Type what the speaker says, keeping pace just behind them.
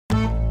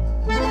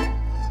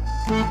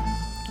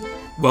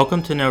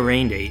Welcome to No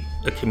Rain Date,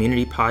 a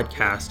community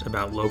podcast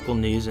about local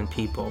news and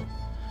people.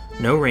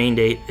 No Rain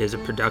Date is a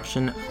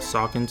production of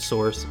Saucon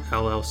Source,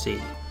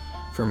 LLC.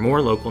 For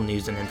more local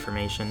news and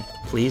information,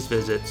 please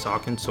visit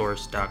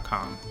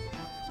sauconsource.com.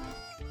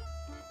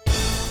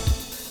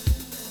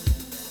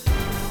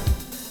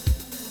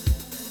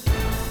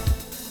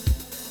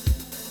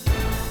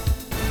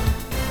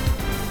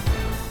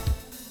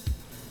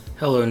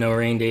 Hello, No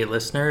Rain Date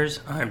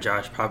listeners. I'm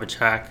Josh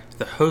Papachak,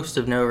 the host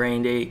of No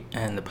Rain Date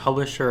and the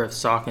publisher of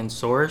Saucon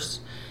Source,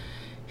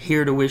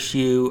 here to wish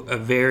you a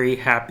very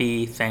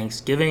happy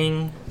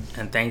Thanksgiving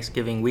and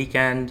Thanksgiving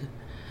weekend,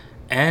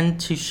 and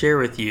to share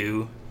with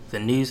you the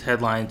news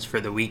headlines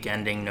for the week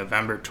ending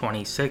November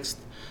 26th,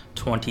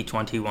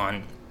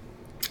 2021.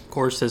 Of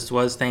course, this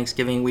was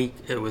Thanksgiving week.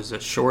 It was a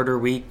shorter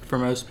week for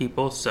most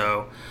people,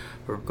 so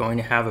we're going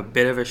to have a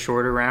bit of a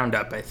shorter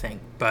roundup, I think.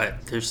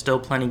 But there's still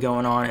plenty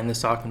going on in the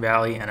Saucon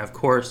Valley, and of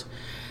course,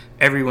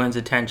 everyone's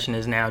attention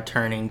is now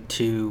turning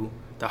to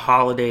the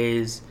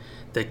holidays.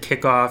 The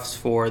kickoffs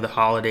for the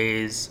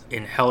holidays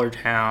in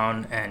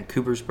Hellertown and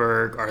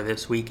Coopersburg are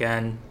this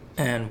weekend,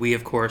 and we,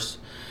 of course,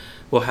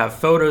 will have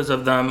photos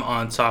of them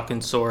on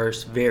Saucon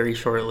Source very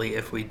shortly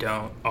if we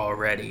don't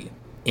already.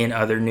 In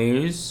other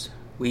news,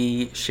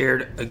 we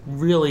shared a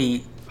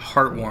really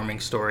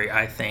heartwarming story,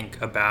 I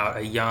think, about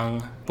a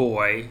young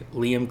boy,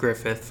 Liam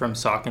Griffith from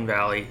Saucon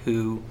Valley,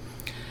 who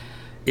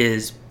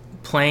is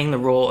playing the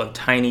role of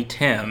Tiny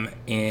Tim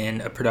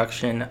in a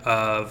production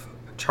of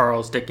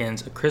Charles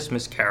Dickens' A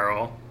Christmas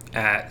Carol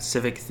at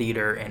Civic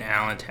Theater in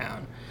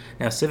Allentown.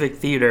 Now, Civic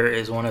Theater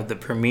is one of the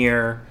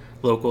premier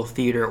local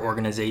theater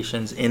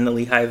organizations in the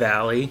Lehigh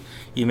Valley.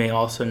 You may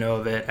also know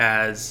of it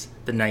as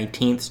the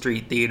 19th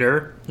Street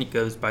Theater. It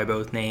goes by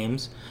both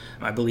names.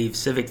 I believe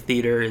Civic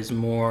Theater is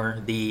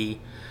more the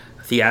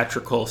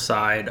theatrical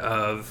side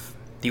of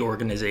the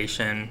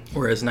organization,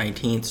 whereas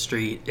 19th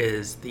Street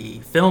is the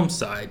film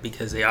side,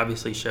 because they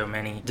obviously show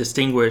many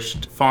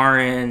distinguished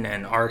foreign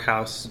and art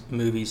house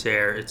movies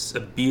there. It's a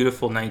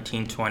beautiful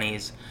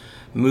 1920s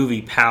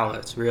movie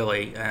palace,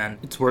 really, and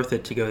it's worth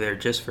it to go there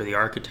just for the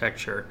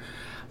architecture.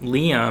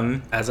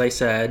 Liam, as I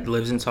said,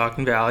 lives in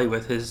Saucon Valley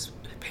with his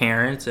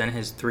parents and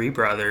his three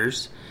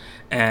brothers,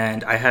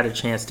 and I had a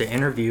chance to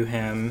interview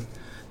him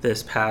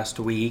this past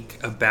week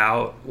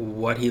about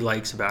what he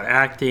likes about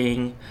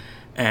acting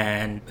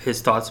and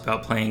his thoughts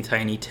about playing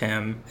Tiny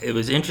Tim. It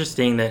was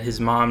interesting that his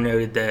mom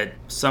noted that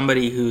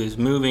somebody who is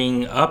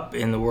moving up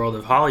in the world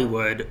of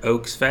Hollywood,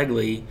 Oakes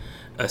Fegley,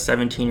 a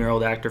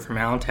 17-year-old actor from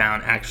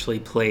Allentown, actually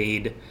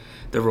played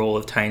the role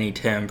of Tiny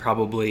Tim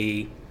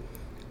probably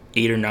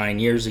 8 or 9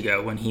 years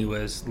ago when he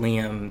was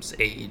Liam's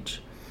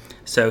age.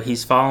 So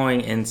he's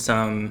following in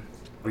some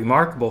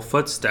remarkable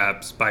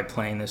footsteps by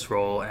playing this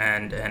role,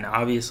 and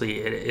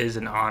obviously it is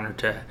an honor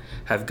to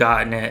have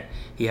gotten it.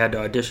 He had to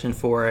audition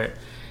for it.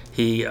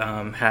 He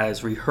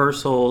has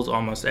rehearsals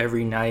almost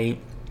every night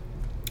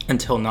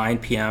until 9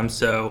 p.m.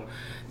 So,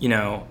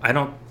 I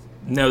don't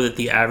know that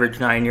the average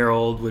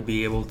 9-year-old would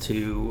be able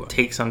to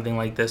take something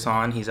like this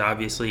on. He's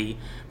obviously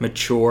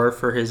mature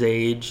for his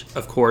age.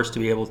 Of course, to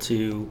be able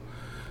to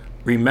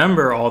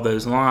remember all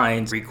those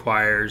lines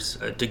requires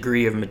a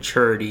degree of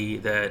maturity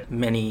that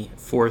many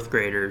fourth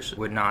graders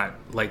would not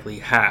likely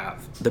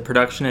have. The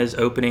production is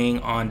opening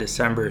on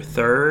December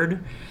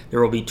 3rd. There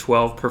will be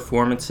 12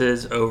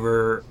 performances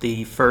over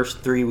the first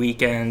 3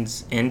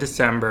 weekends in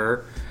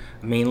December,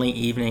 mainly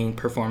evening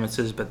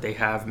performances, but they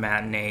have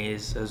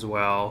matinees as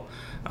well.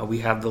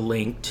 We have the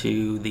link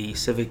to the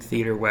Civic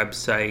Theater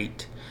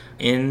website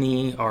in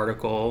the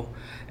article.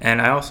 And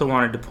I also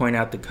wanted to point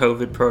out the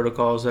COVID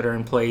protocols that are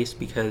in place,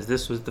 because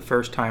this was the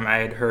first time I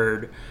had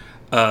heard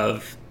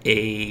of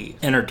a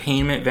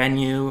entertainment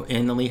venue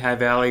in the Lehigh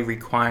Valley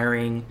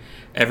requiring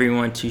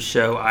everyone to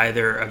show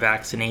either a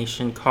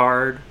vaccination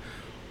card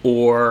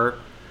or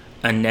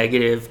a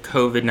negative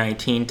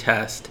COVID-19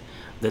 test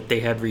that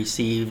they had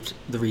received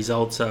the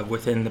results of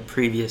within the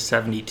previous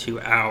 72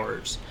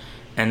 hours.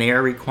 And they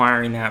are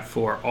requiring that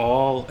for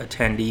all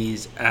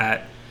attendees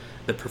at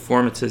the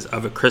performances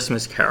of A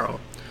Christmas Carol.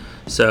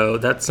 So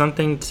that's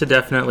something to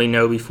definitely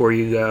know before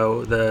you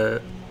go.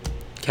 The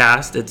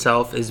cast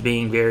itself is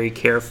being very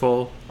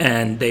careful,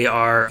 and they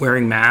are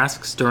wearing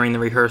masks during the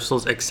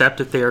rehearsals,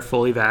 except if they are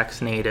fully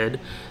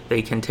vaccinated.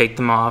 They can take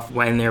them off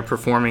when they're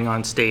performing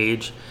on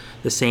stage.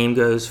 The same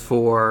goes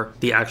for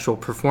the actual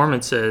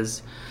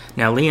performances.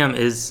 Now, Liam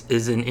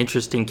is an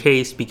interesting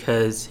case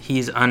because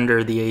he's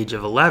under the age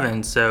of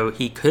 11, so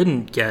he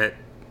couldn't get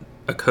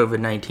a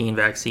COVID-19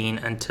 vaccine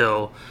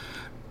until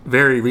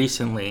very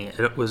recently.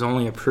 It was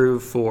only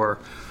approved for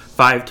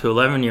 5 to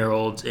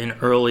 11-year-olds in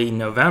early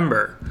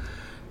November.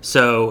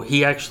 So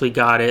he actually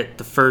got it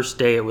the first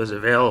day it was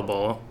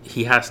available.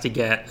 He has to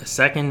get a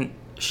second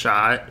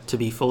shot to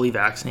be fully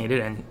vaccinated,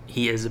 and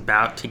he is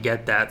about to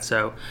get that.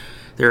 So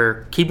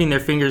they're keeping their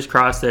fingers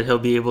crossed that he'll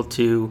be able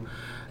to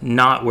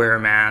not wear a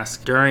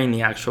mask during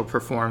the actual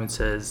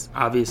performances.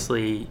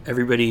 Obviously,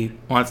 everybody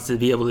wants to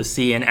be able to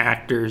see an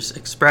actor's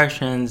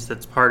expressions.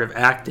 That's part of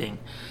acting.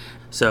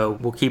 So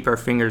we'll keep our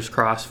fingers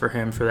crossed for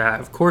him for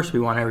that. Of course, we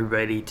want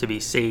everybody to be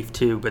safe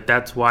too, but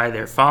that's why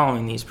they're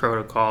following these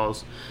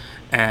protocols.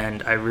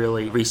 And I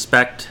really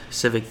respect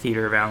Civic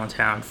Theater of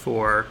Allentown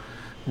for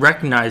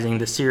recognizing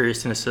the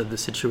seriousness of the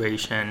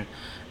situation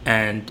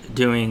and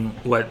doing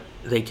what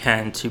they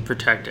can to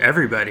protect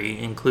everybody,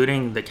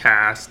 including the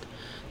cast,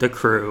 the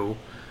crew,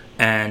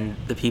 and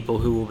the people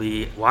who will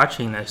be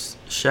watching this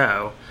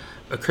show.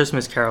 A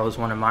Christmas Carol is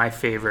one of my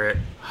favorite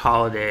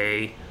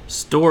holiday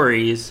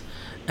stories,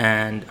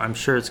 and I'm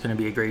sure it's going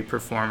to be a great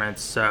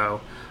performance.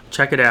 So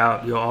check it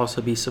out. You'll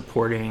also be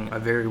supporting a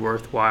very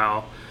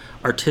worthwhile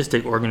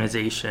artistic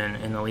organization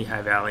in the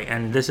Lehigh Valley.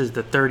 And this is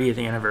the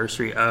 30th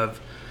anniversary of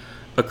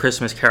A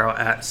Christmas Carol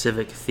at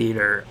Civic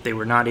Theater. They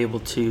were not able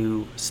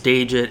to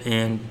stage it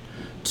in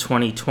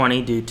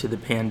 2020 due to the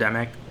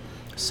pandemic,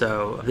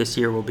 so this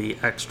year will be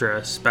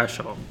extra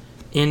special.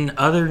 In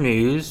other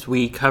news,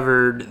 we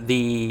covered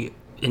the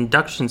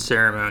induction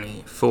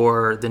ceremony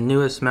for the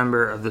newest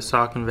member of the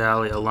Saucon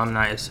Valley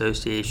Alumni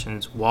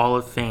Association's Wall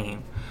of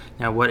Fame.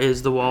 Now, what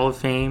is the Wall of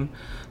Fame?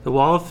 The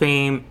Wall of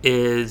Fame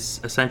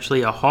is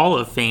essentially a hall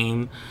of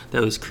fame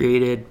that was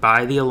created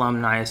by the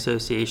Alumni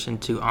Association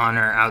to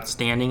honor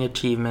outstanding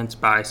achievements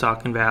by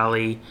Saucon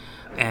Valley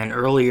and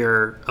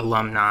earlier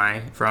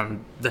alumni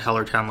from the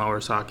Hellertown Lower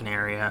Saucon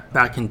area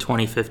back in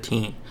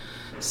 2015.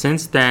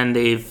 Since then,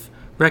 they've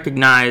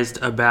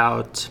recognized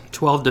about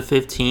 12 to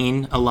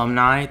 15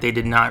 alumni. They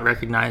did not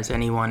recognize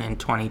anyone in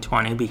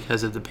 2020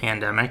 because of the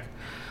pandemic.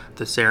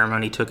 The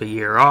ceremony took a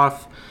year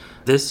off.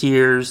 This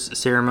year's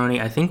ceremony,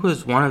 I think,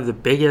 was one of the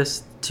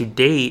biggest to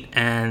date,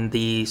 and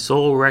the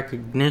sole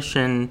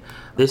recognition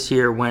this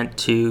year went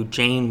to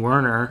Jane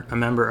Werner, a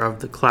member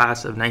of the class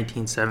of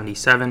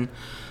 1977,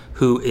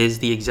 who is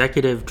the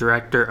executive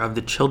director of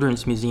the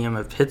Children's Museum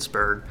of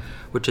Pittsburgh,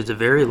 which is a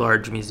very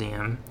large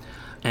museum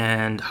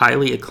and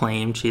highly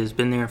acclaimed. She has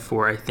been there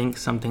for, I think,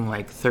 something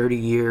like 30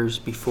 years.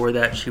 Before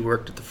that, she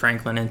worked at the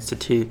Franklin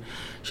Institute.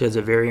 She has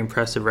a very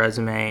impressive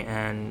resume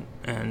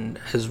and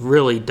has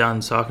really done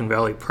Saucon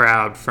Valley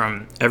proud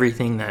from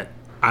everything that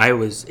I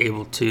was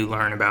able to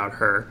learn about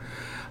her.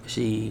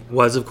 She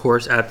was, of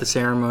course, at the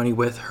ceremony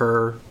with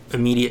her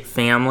immediate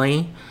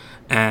family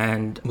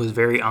and was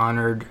very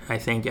honored, I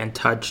think, and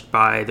touched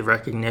by the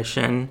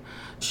recognition.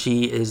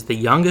 She is the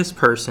youngest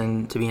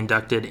person to be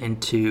inducted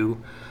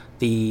into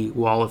the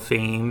Wall of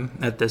Fame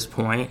at this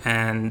point,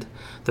 and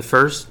the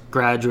first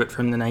graduate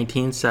from the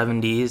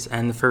 1970s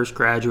and the first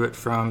graduate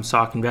from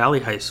Saucon Valley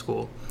High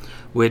School,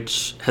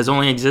 which has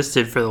only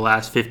existed for the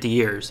last 50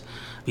 years.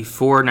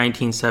 Before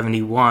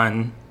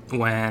 1971,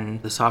 when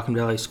the Saucon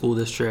Valley School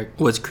District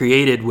was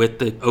created with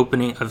the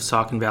opening of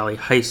Saucon Valley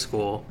High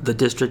School, the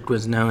district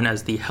was known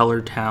as the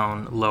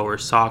Hellertown Lower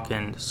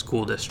Saucon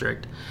School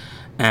District.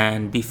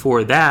 And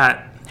before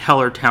that,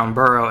 Hellertown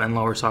Borough and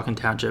Lower Saucon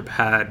Township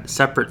had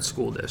separate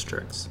school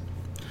districts.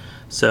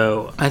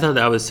 So I thought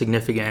that was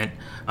significant.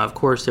 Of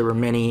course, there were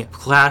many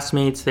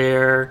classmates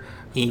there.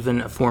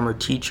 Even a former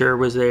teacher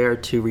was there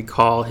to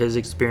recall his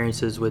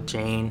experiences with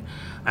Jane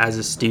as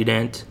a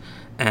student,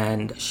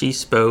 and she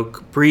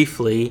spoke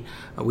briefly.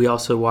 We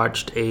also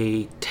watched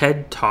a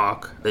TED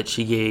Talk that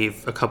she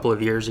gave a couple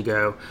of years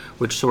ago,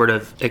 which sort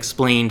of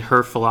explained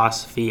her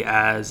philosophy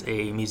as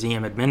a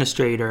museum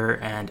administrator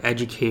and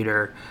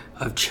educator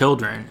of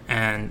children,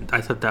 and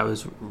I thought that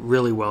was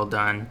really well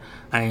done.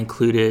 I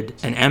included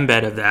an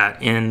embed of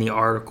that in the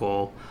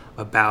article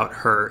about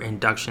her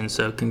induction.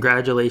 So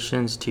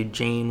congratulations to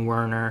Jane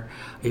Werner.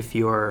 If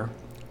you're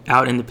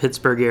out in the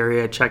Pittsburgh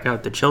area, check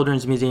out the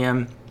Children's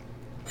Museum.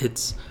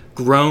 It's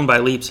grown by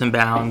leaps and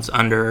bounds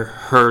under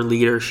her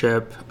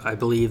leadership. I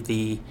believe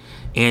the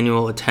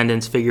annual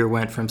attendance figure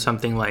went from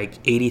something like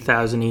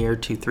 80,000 a year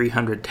to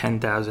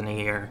 310,000 a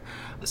year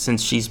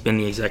since she's been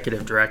the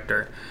executive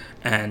director.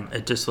 And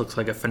it just looks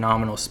like a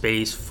phenomenal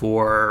space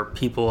for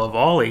people of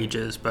all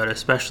ages, but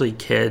especially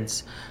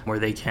kids, where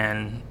they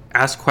can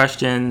ask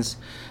questions,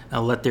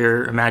 let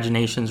their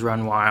imaginations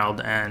run wild,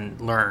 and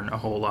learn a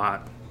whole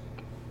lot.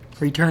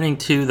 Returning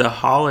to the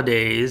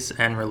holidays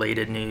and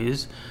related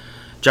news,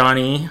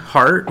 Johnny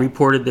Hart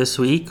reported this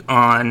week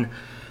on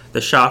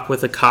the Shop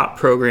with a Cop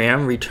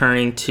program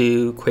returning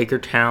to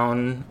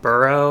Quakertown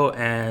Borough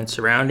and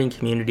surrounding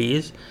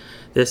communities.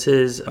 This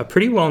is a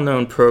pretty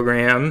well-known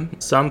program.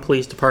 Some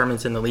police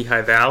departments in the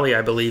Lehigh Valley,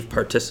 I believe,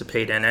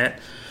 participate in it.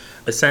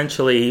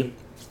 Essentially,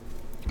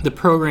 the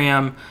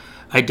program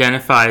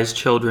identifies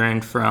children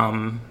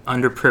from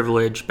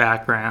underprivileged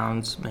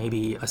backgrounds,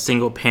 maybe a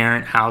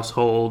single-parent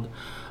household.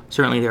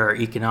 Certainly, there are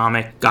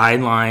economic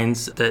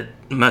guidelines that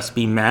must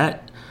be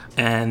met,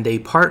 and they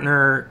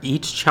partner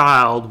each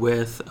child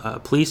with a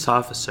police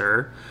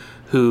officer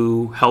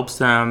who helps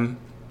them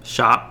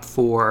shop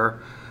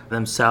for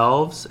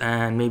themselves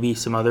and maybe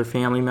some other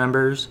family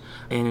members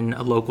in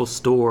a local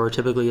store,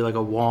 typically like a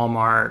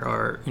Walmart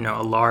or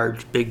a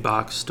large big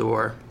box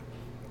store.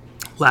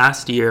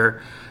 Last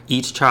year,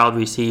 each child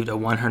received a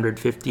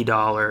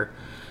 $150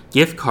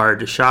 gift card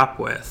to shop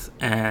with,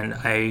 and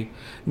I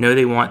know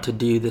they want to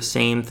do the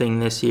same thing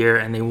this year,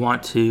 and they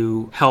want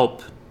to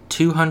help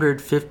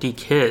 250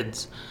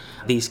 kids.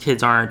 These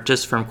kids aren't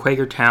just from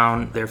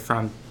Quakertown, they're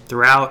from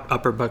throughout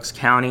Upper Bucks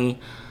County.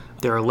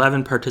 There are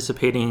 11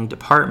 participating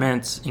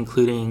departments,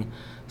 including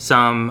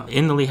some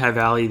in the Lehigh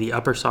Valley. The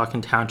Upper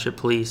Saucon Township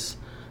Police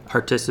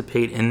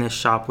participate in this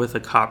Shop with a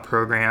Cop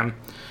program,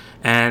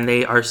 and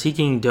they are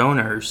seeking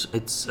donors.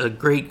 It's a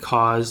great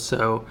cause,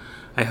 so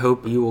I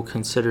hope you will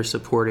consider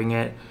supporting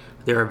it.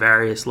 There are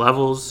various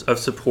levels of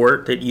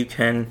support that you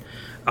can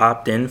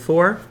opt in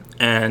for,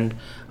 and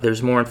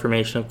there's more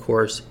information, of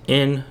course,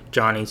 in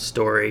Johnny's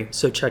story,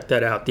 so check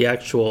that out. The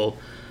actual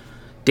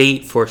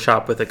date for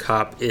Shop with a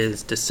Cop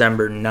is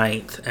December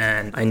 9th,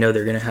 and I know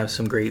they're going to have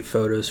some great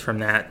photos from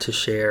that to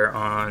share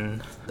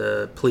on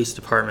the police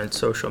department's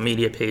social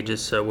media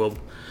pages, so we'll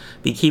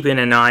be keeping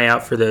an eye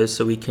out for those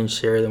so we can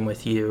share them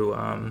with you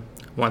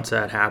once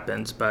that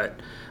happens. But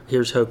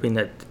here's hoping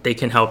that they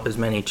can help as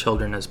many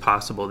children as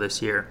possible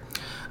this year.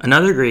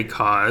 Another great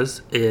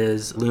cause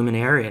is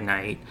Luminaria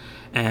Night,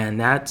 and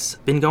that's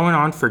been going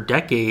on for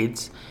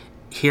decades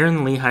here in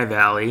the Lehigh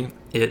Valley.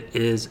 It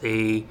is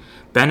a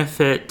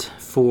benefit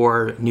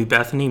for New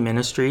Bethany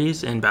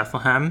Ministries in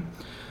Bethlehem,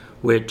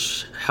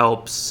 which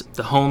helps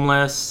the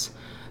homeless,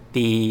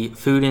 the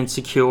food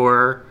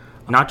insecure,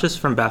 not just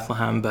from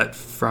Bethlehem, but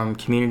from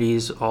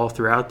communities all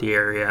throughout the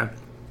area.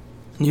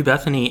 New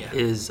Bethany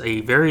is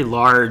a very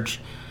large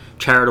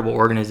charitable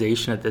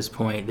organization at this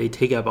point. They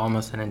take up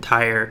almost an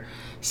entire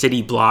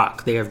city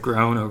block. They have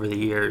grown over the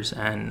years,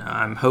 and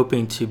I'm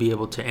hoping to be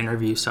able to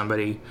interview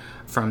somebody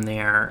from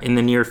there in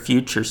the near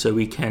future so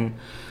we can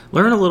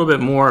learn a little bit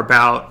more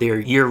about their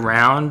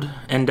year-round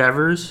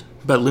endeavors.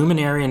 But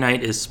Luminaria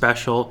Night is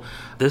special.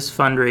 This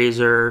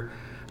fundraiser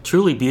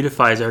truly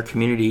beautifies our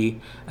community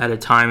at a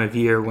time of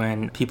year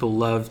when people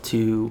love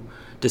to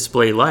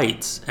display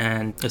lights.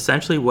 And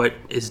essentially what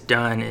is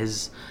done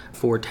is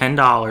for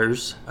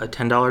 $10, a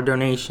 $10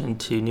 donation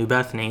to New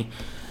Bethany,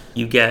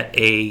 you get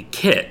a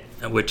kit,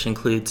 which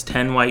includes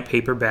 10 white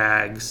paper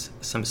bags,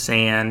 some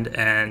sand,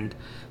 and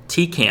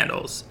tea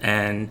candles.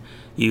 And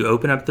you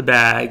open up the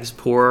bags,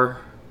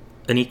 pour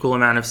an equal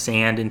amount of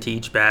sand into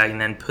each bag,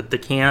 and then put the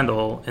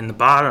candle in the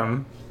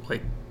bottom,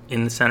 like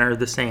in the center of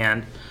the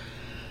sand,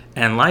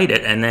 and light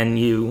it. And then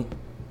you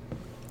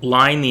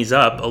line these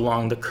up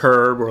along the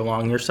curb or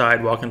along your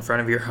sidewalk in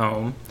front of your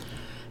home.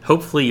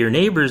 Hopefully your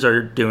neighbors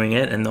are doing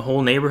it and the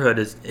whole neighborhood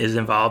is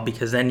involved,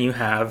 because then you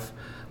have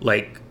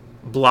like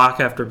block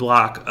after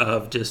block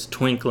of just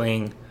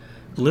twinkling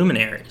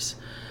luminaries.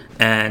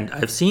 And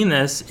I've seen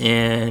this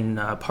in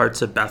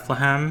parts of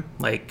Bethlehem,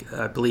 like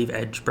I believe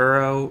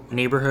Edgeboro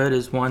neighborhood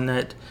is one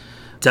that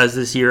does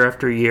this year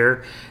after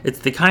year. It's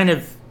the kind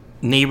of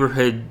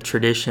neighborhood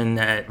tradition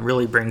that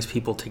really brings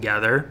people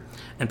together,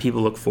 and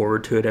people look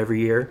forward to it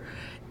every year.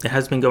 It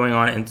has been going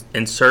on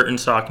in certain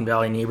Saucon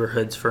Valley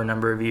neighborhoods for a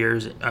number of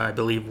years. I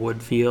believe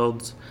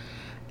Woodfields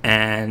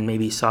and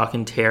maybe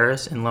Saucon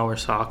Terrace in Lower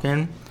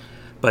Saucon.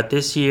 But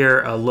this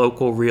year, a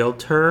local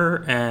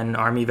realtor and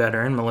Army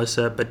veteran,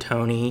 Melissa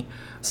Batoni,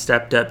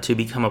 stepped up to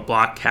become a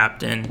block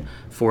captain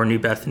for New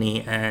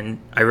Bethany. And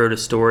I wrote a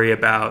story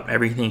about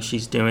everything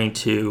she's doing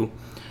to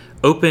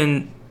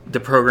open the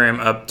program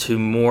up to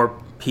more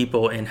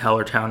people in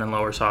Hellertown and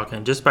Lower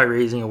Saucon, just by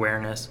raising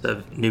awareness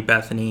of New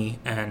Bethany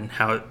and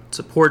how it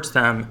supports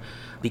them,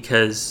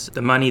 because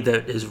the money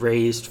that is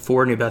raised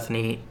for New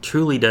Bethany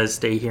truly does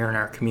stay here in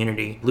our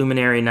community.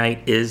 Luminary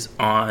Night is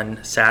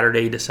on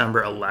Saturday,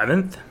 December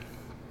 11th,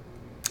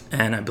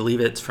 and I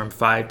believe it's from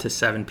 5 to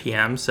 7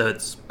 p.m., so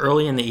it's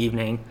early in the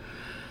evening.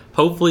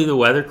 Hopefully the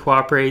weather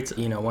cooperates.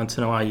 You know, once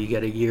in a while you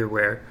get a year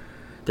where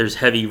there's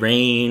heavy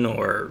rain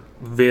or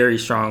very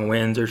strong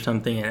winds or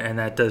something, and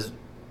that does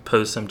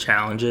pose some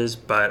challenges,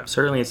 but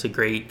certainly it's a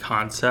great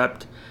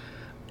concept,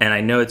 and I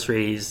know it's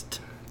raised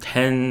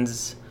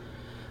tens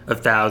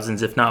of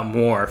thousands, if not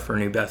more, for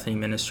New Bethany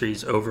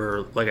Ministries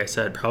over, like I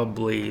said,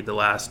 probably the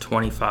last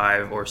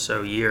 25 or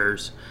so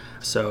years.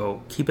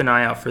 So keep an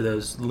eye out for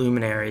those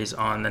luminaries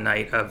on the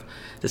night of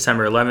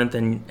December 11th,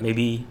 and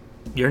maybe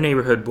your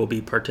neighborhood will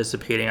be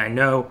participating. I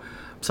know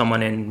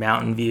someone in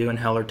Mountain View and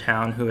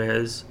Hellertown who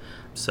is,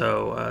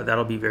 so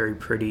that'll be very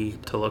pretty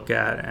to look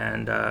at.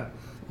 And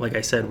like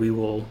I said, we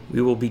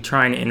will be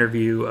trying to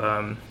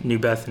interview New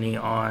Bethany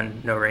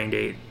on No Rain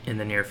Date in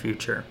the near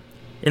future.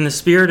 In the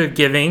spirit of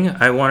giving,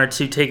 I wanted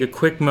to take a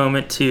quick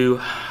moment to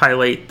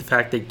highlight the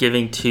fact that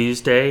Giving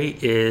Tuesday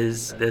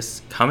is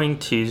this coming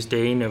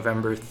Tuesday,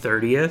 November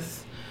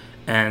 30th,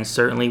 and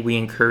certainly we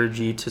encourage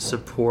you to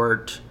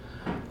support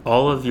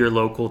all of your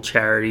local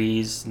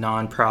charities,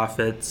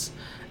 nonprofits,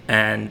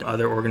 and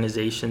other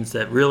organizations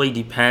that really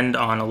depend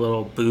on a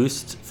little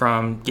boost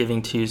from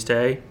Giving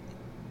Tuesday,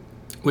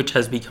 which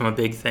has become a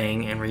big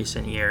thing in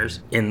recent years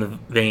in the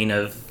vein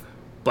of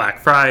Black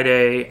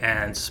Friday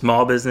and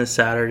Small Business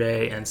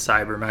Saturday and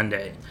Cyber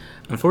Monday.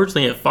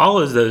 Unfortunately, it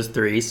follows those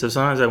three, so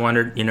sometimes I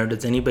wondered,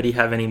 does anybody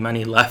have any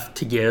money left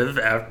to give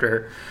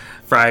after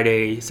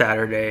Friday,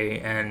 Saturday,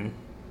 and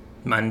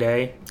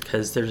Monday?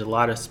 Because there's a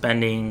lot of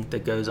spending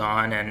that goes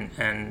on,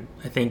 and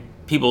I think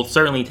people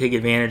certainly take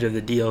advantage of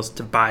the deals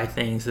to buy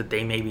things that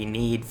they maybe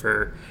need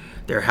for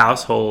their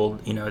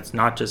household. It's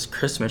not just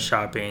Christmas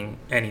shopping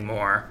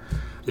anymore,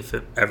 if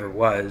it ever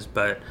was,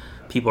 but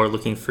people are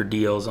looking for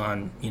deals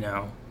on,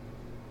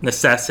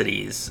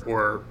 necessities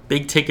or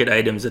big ticket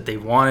items that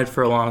they've wanted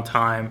for a long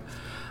time,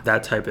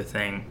 that type of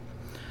thing.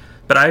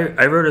 But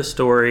I wrote a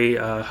story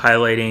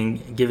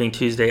highlighting Giving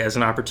Tuesday as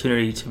an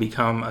opportunity to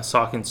become a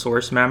Saucon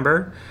Source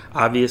member.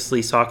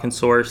 Obviously, Saucon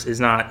Source is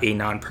not a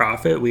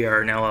nonprofit. We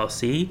are an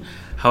LLC.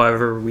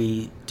 However,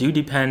 we do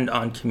depend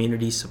on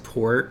community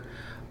support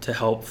to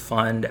help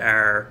fund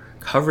our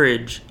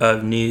coverage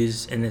of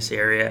news in this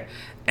area,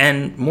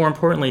 and more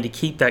importantly, to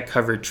keep that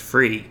coverage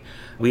free.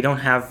 We don't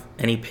have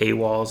any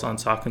paywalls on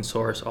Saucon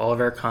Source. All of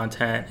our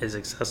content is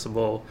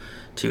accessible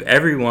to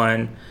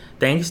everyone,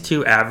 thanks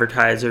to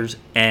advertisers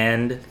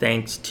and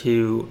thanks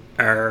to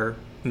our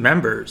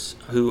members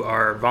who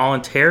are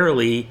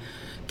voluntarily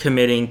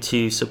committing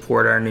to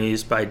support our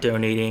news by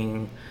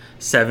donating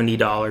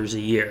 $70 a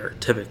year,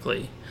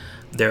 typically.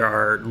 There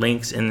are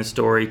links in the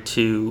story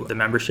to the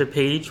membership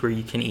page where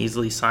you can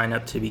easily sign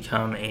up to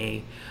become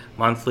a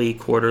monthly,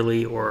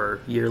 quarterly, or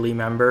yearly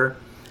member.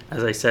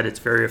 As I said, it's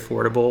very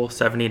affordable.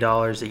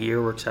 $70 a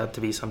year works out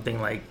to be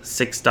something like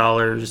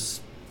 $6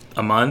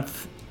 a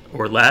month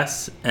or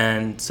less.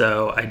 And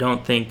so I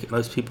don't think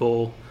most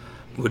people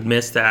would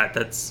miss that.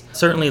 That's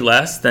certainly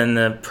less than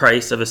the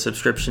price of a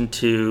subscription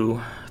to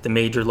the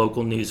major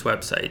local news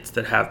websites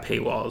that have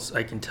paywalls.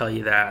 I can tell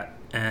you that.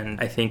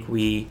 And I think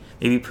we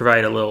maybe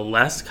provide a little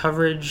less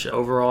coverage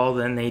overall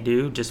than they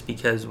do, just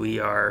because we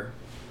are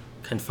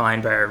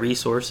confined by our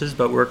resources.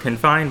 But we're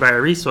confined by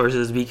our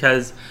resources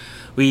because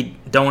we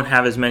don't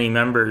have as many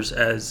members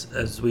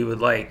as we would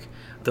like.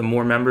 The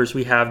more members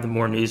we have, the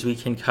more news we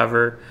can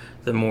cover,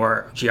 the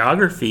more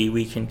geography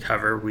we can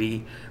cover.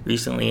 We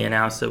recently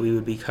announced that we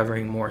would be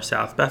covering more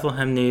South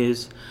Bethlehem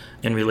news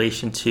in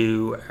relation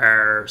to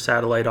our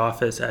satellite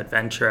office at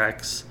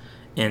VentureX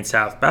in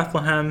South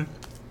Bethlehem.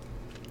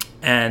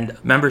 And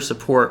member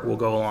support will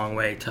go a long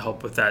way to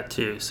help with that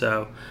too.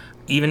 So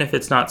even if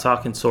it's not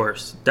Saucon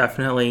Source,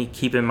 definitely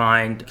keep in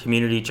mind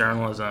community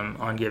journalism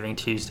on Giving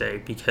Tuesday,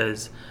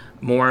 because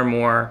more and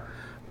more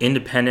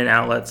independent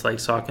outlets like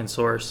Saucon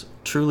Source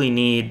truly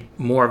need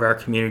more of our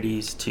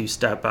communities to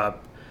step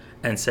up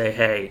and say,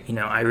 hey,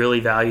 I really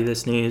value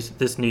this news.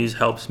 This news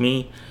helps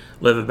me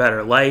live a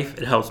better life.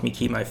 It helps me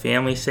keep my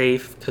family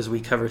safe because we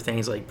cover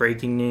things like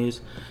breaking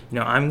news.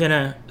 I'm going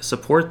to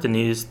support the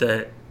news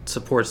that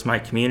supports my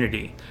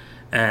community.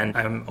 And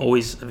I'm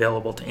always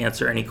available to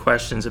answer any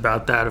questions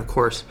about that. Of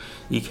course,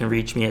 you can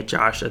reach me at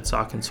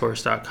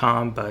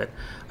josh@sauconsource.com, but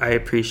I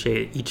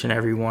appreciate each and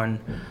every one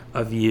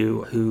of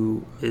you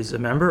who is a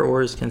member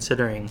or is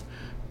considering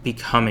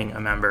becoming a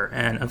member.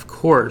 And of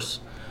course,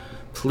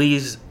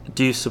 please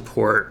do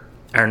support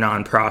our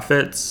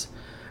nonprofits,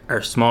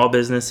 our small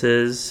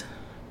businesses,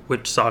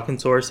 which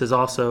Saucon Source is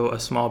also a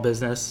small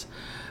business.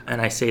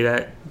 And I say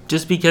that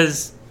just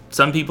because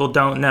some people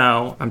don't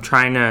know. I'm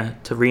trying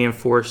to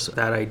reinforce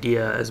that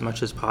idea as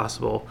much as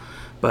possible.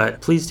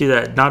 But please do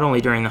that not only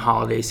during the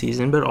holiday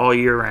season, but all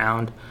year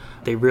round.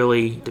 They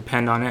really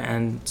depend on it.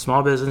 And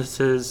small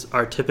businesses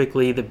are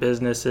typically the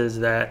businesses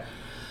that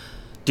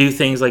do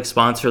things like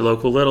sponsor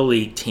local Little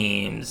League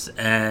teams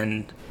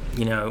and,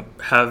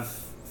 have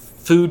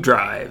food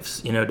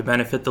drives, to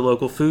benefit the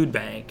local food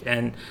bank,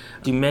 and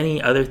do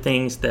many other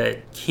things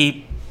that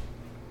keep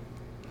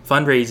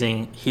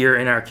fundraising here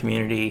in our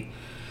community.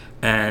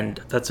 And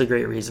that's a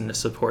great reason to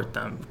support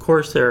them. Of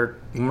course, there are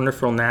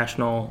wonderful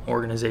national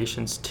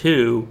organizations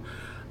too,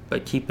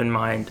 but keep in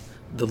mind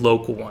the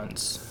local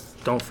ones.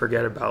 Don't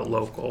forget about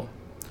local.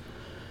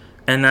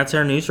 And that's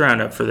our news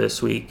roundup for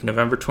this week,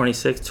 November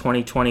 26th,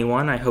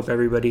 2021. I hope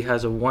everybody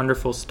has a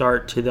wonderful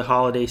start to the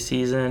holiday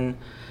season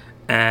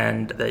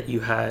and that you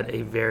had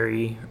a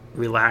very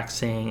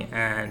relaxing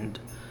and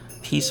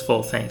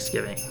peaceful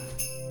Thanksgiving.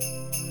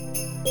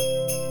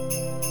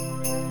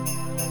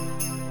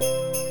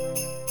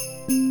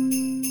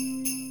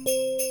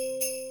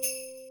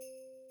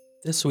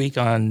 This week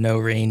on No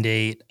Rain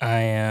Date, I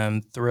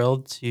am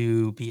thrilled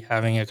to be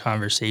having a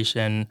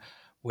conversation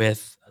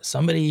with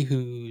somebody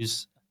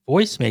whose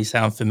voice may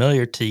sound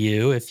familiar to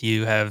you if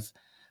you have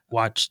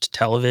watched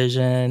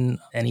television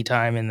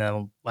anytime in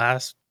the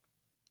last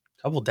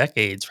couple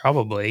decades,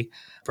 probably.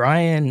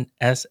 Brian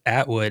S.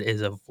 Atwood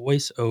is a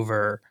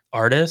voiceover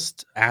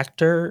artist,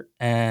 actor,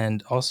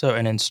 and also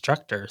an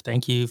instructor.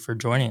 Thank you for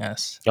joining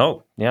us.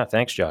 Oh, yeah.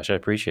 Thanks, Josh. I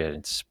appreciate it.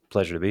 It's a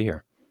pleasure to be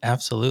here.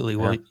 Absolutely.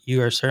 Well,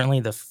 you are certainly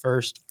the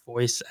first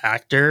voice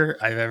actor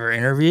I've ever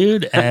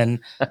interviewed, and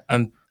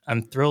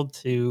I'm thrilled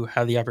to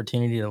have the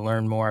opportunity to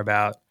learn more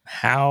about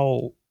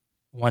how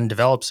one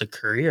develops a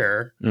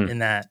career in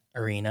that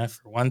arena,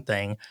 for one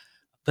thing.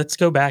 Let's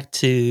go back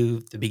to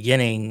the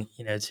beginning,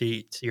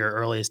 to your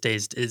earliest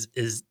days.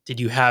 Did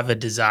you have a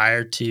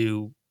desire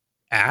to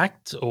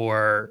act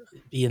or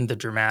be in the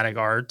dramatic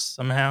arts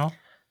somehow?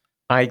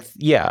 I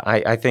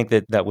think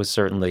that was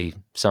certainly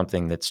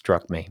something that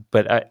struck me.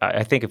 But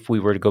I think if we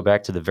were to go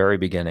back to the very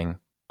beginning,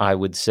 I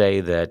would say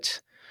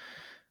that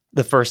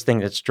the first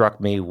thing that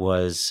struck me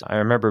was I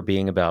remember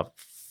being about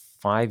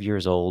 5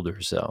 years old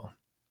or so,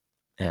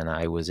 and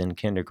I was in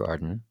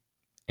kindergarten,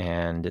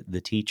 and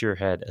the teacher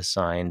had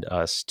assigned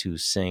us to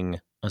sing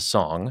a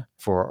song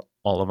for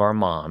all of our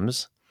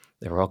moms.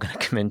 They were all going to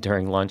come in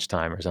during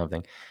lunchtime or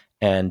something.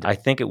 And I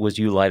think it was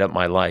You Light Up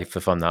My Life,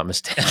 if I'm not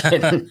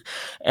mistaken.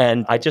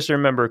 And I just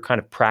remember kind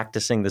of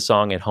practicing the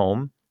song at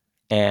home.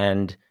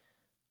 And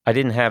I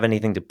didn't have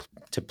anything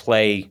to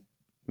play,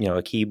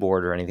 a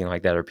keyboard or anything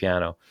like that, or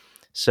piano.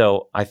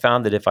 So I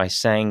found that if I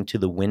sang to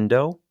the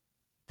window,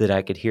 that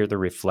I could hear the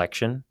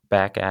reflection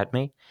back at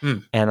me. Hmm.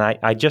 And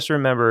I just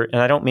remember, and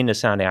I don't mean to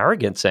sound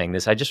arrogant saying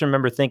this, I just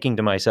remember thinking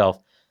to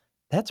myself,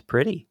 that's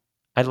pretty.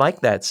 I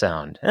like that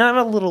sound. And I'm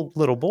a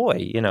little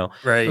boy,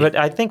 Right. But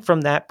I think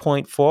from that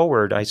point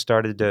forward, I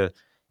started to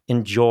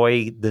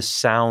enjoy the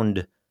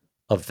sound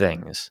of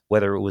things,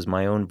 whether it was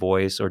my own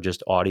voice or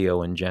just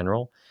audio in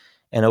general.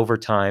 And over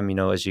time,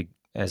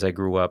 as I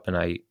grew up and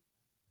I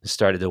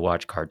started to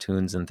watch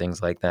cartoons and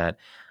things like that,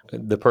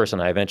 the person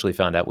I eventually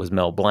found out was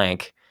Mel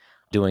Blanc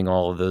doing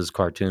all of those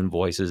cartoon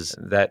voices.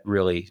 That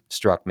really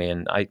struck me,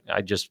 and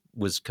I just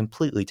was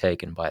completely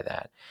taken by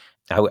that.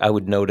 I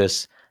would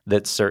notice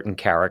that certain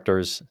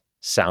characters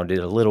sounded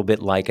a little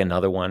bit like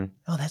another one.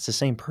 Oh, that's the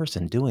same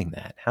person doing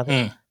that.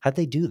 How'd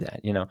they do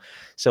that?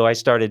 So I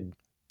started,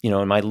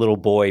 in my little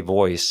boy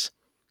voice,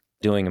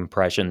 doing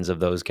impressions of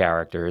those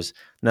characters.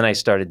 And then I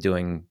started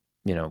doing,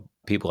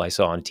 people I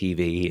saw on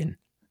TV, and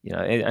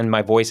and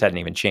my voice hadn't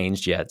even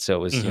changed yet. So it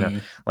was,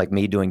 like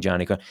me doing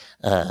Johnny Cohen,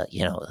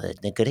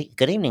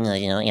 good evening,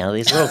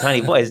 these little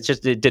tiny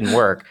voices. It didn't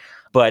work.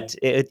 But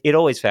it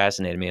always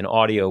fascinated me, and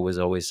audio was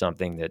always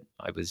something that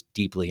I was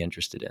deeply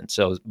interested in.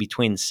 So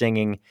between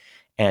singing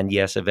and,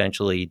 yes,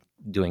 eventually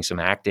doing some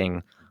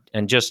acting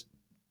and just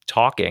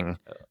talking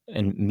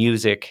and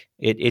music,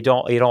 it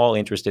all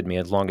interested me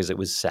as long as it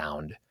was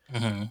sound.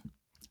 Mm-hmm.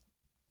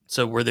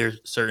 So were there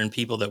certain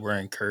people that were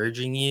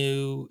encouraging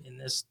you in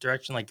this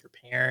direction, like your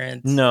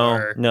parents? No,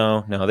 Or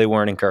no, no. They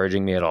weren't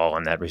encouraging me at all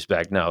in that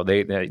respect. No,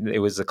 it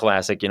was the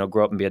classic,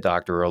 grow up and be a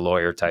doctor or a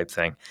lawyer type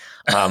thing,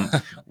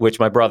 which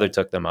my brother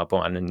took them up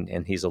on,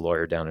 and he's a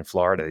lawyer down in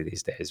Florida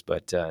these days.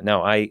 But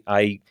no,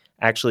 I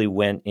actually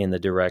went in the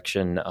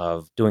direction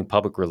of doing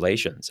public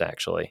relations,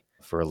 actually,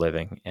 for a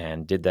living,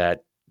 and did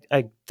that.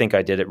 I think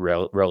I did it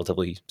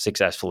relatively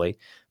successfully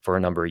for a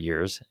number of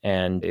years,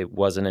 and it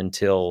wasn't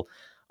until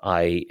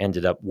I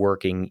ended up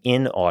working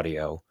in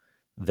audio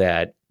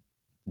that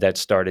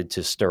started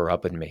to stir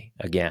up in me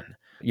again.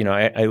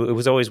 It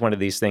was always one of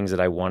these things that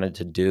I wanted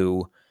to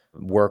do,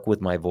 work with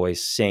my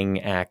voice,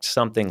 sing, act,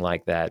 something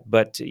like that.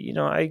 But,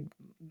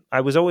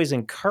 I was always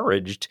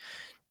encouraged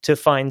to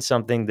find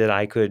something that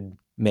I could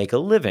make a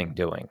living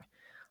doing.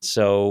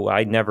 So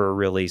I never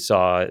really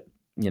saw,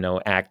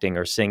 acting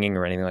or singing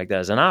or anything like that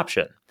as an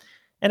option.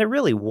 And it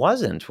really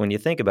wasn't when you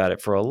think about it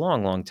for a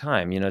long, long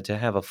time. To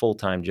have a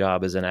full-time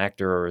job as an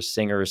actor or a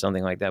singer or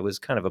something like that was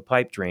kind of a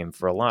pipe dream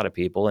for a lot of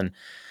people. And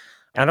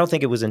I don't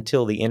think it was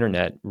until the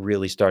internet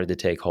really started to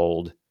take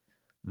hold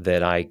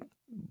that I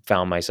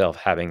found myself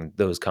having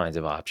those kinds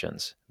of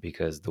options,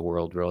 because the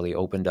world really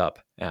opened up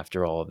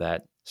after all of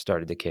that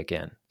started to kick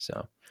in.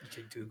 So you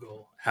could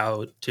Google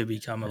how to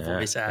become a yeah,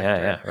 voice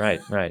actor. yeah,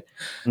 right.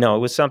 No, it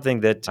was something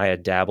that I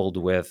had dabbled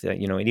with.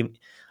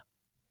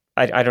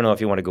 I don't know if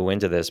you want to go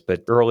into this,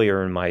 but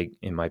earlier in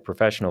my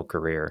professional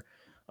career,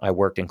 I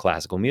worked in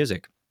classical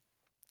music.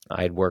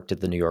 I had worked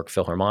at the New York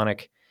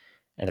Philharmonic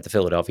and at the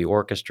Philadelphia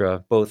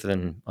Orchestra, both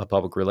in a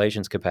public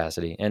relations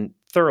capacity, and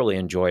thoroughly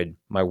enjoyed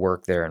my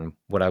work there and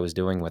what I was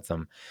doing with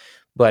them.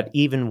 But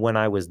even when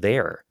I was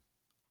there,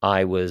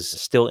 I was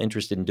still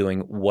interested in doing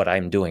what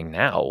I'm doing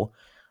now,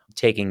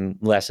 taking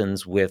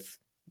lessons with,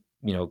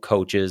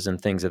 coaches and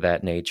things of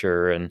that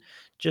nature, and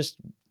just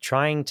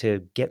trying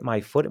to get my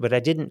foot, but I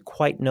didn't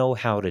quite know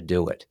how to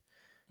do it.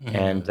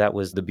 And that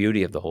was the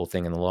beauty of the whole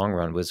thing in the long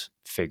run, was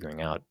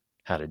figuring out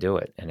how to do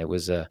it. And it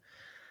was as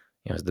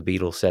the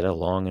Beatles said, a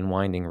long and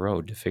winding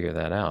road to figure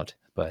that out.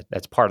 But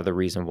that's part of the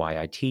reason why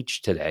I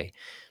teach today,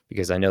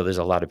 because I know there's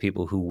a lot of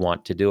people who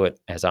want to do it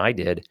as I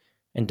did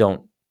and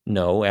don't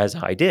know, as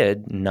I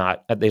did,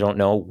 they don't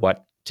know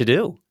what to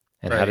do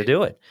and how to Right.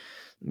 do it.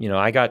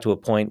 I got to a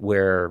point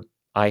where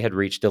I had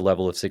reached a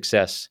level of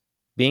success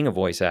being a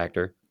voice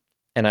actor,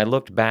 and I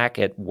looked back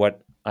at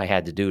what I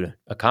had to do to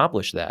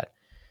accomplish that.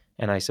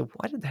 And I said,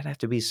 why did that have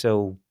to be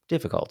so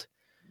difficult?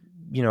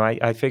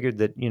 I figured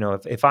that,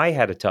 if I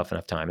had a tough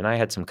enough time and I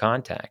had some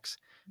contacts,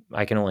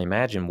 I can only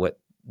imagine what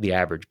the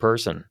average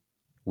person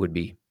would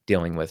be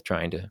dealing with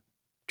trying to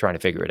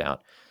figure it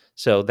out.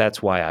 So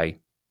that's why I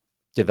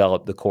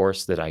developed the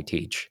course that I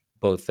teach,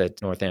 both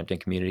at Northampton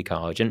Community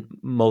College and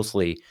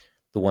mostly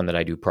the one that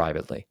I do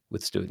privately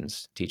with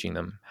students, teaching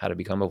them how to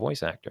become a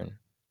voice actor and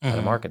how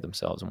to market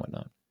themselves and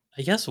whatnot.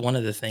 I guess one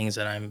of the things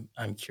that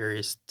I'm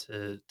curious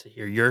to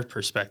hear your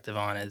perspective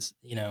on is,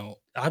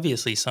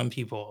 obviously some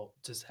people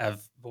just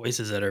have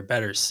voices that are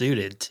better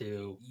suited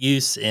to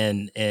use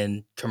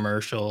in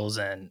commercials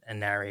and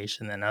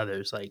narration than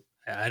others. Like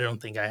I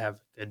don't think I have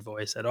a good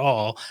voice at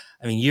all.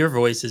 I mean, your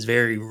voice is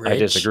very I rich,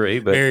 disagree,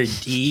 but very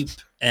deep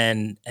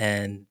and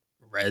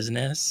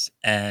resonance.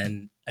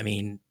 And I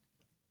mean,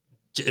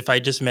 if I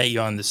just met you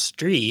on the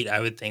street, I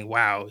would think,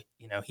 wow,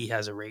 he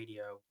has a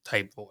radio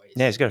type Yeah, voice.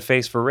 he's got a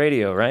face for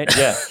radio, right?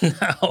 Yeah.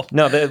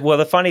 No. No,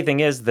 the funny thing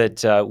is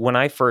that when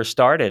I first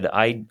started,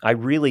 I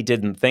really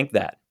didn't think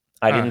that.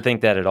 I Huh. didn't think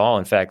that at all.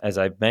 In fact, as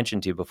I've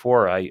mentioned to you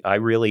before, I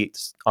really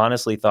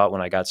honestly thought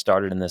when I got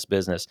started in this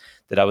business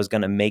that I was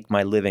going to make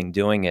my living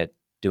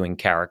doing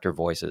character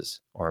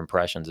voices or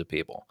impressions of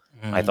people.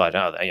 I Mm. thought,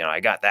 oh, I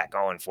got that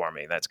going for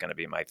me. That's going to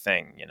be my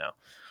thing.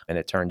 And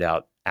it turned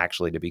out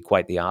actually to be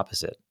quite the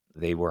opposite.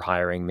 They were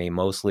hiring me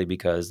mostly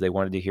because they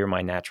wanted to hear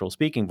my natural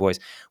speaking voice,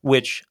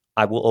 which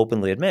I will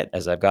openly admit,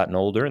 as I've gotten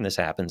older, and this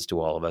happens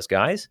to all of us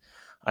guys,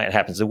 it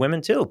happens to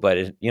women too. But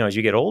as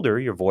you get older,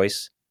 your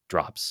voice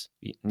drops,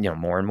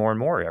 more and more and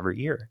more every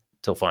year,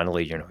 till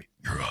finally, you're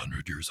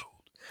 100 years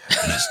old,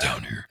 and it's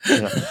down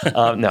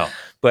here. No,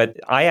 but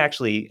I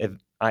actually,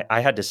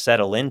 I had to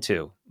settle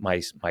into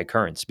my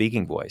current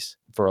speaking voice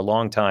for a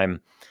long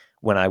time.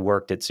 When I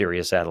worked at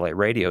Sirius Satellite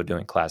Radio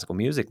doing classical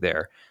music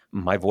there,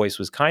 my voice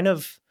was kind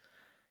of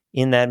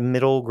in that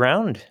middle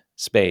ground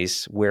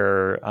space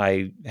where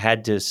I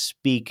had to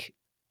speak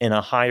in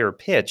a higher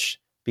pitch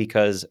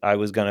because I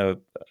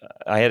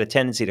had a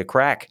tendency to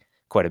crack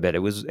quite a bit.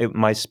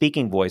 My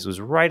speaking voice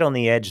was right on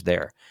the edge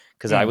there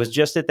because I was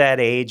just at that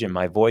age and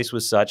my voice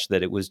was such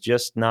that it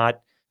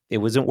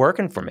wasn't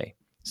working for me.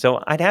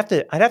 So I'd have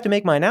to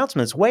make my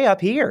announcements way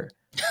up here.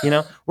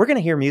 We're going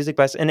to hear music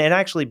and it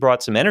actually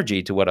brought some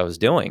energy to what I was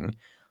doing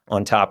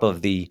on top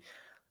of the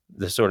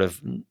sort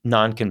of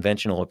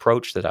non-conventional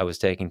approach that I was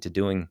taking to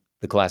doing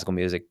the classical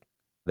music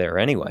there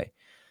anyway.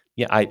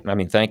 Yeah, I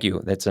mean, thank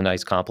you. That's a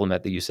nice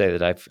compliment that you say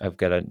that I've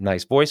got a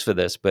nice voice for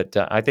this, but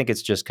I think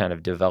it's just kind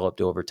of developed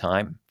over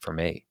time for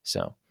me.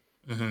 So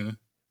it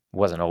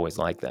wasn't always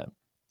like that.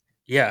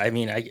 Yeah, I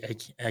mean,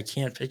 I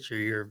can't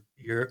picture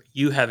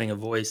you having a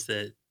voice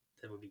that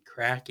would be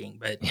cracking,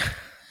 but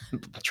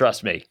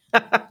Trust me.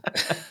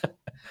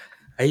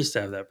 I used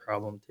to have that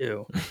problem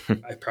too.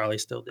 I probably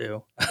still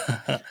do.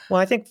 Well,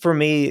 I think for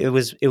me, it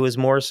was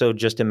more so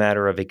just a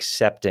matter of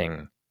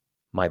accepting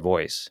my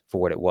voice for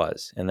what it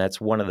was. And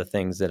that's one of the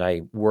things that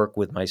I work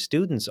with my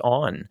students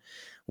on,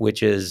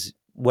 which is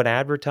what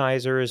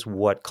advertisers,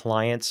 what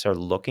clients are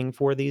looking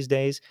for these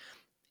days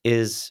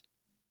is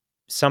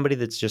somebody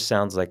that just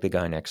sounds like the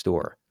guy next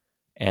door.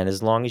 And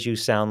as long as you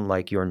sound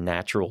like your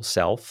natural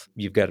self,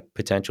 you've got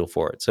potential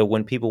for it. So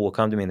when people will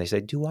come to me and they say,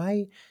 do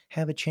I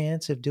have a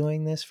chance of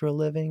doing this for a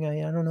living?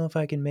 I don't know if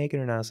I can make it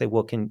or not. I say,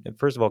 well,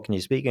 first of all, can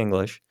you speak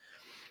English?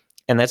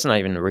 And that's not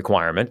even a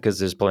requirement because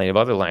there's plenty of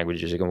other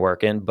languages you can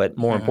work in. But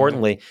more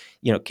importantly,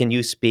 can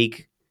you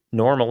speak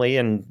normally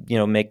and,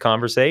 make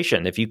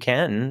conversation? If you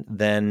can,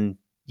 then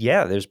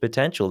yeah, there's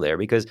potential there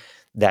because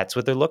that's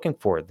what they're looking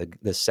for,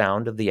 the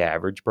sound of the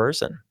average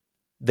person.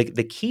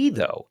 The key,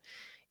 though,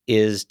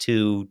 is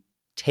to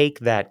take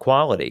that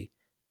quality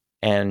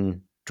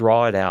and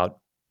draw it out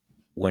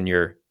when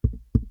you're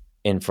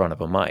in front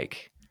of a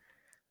mic.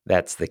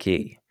 That's the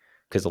key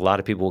because a lot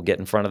of people will get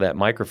in front of that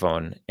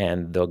microphone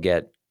and they'll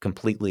get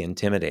completely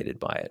intimidated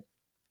by it.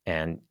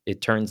 And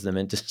it turns them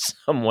into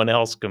someone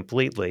else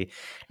completely.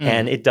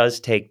 And it does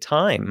take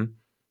time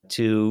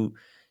to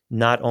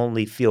not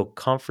only feel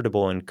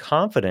comfortable and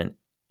confident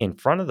in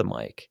front of the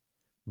mic,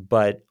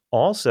 but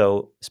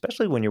also,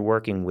 especially when you're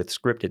working with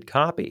scripted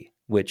copy,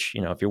 which,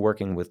 if you're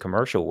working with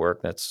commercial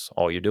work, that's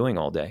all you're doing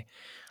all day,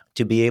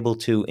 to be able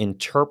to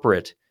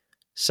interpret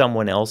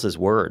someone else's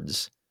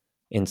words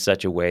in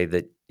such a way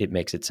that it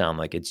makes it sound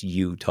like it's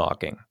you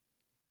talking.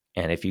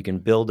 And if you can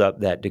build up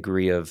that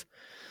degree of,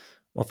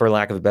 well, for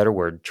lack of a better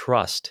word,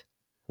 trust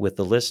with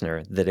the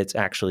listener that it's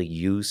actually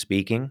you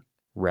speaking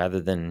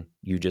rather than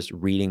you just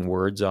reading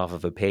words off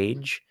of a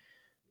page,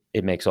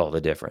 it makes all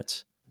the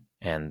difference.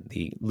 And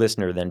the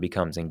listener then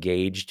becomes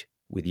engaged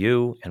with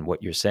you and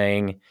what you're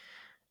saying,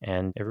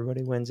 and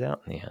everybody wins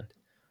out in the end.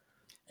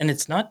 And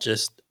it's not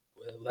just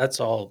that's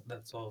all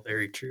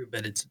very true,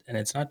 but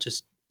it's not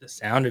just the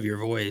sound of your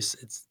voice,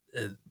 it's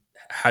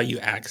how you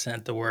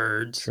accent the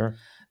words, Sure.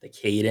 the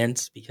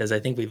cadence, because I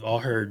think we've all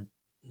heard,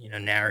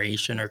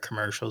 narration or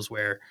commercials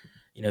where,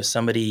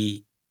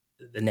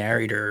 the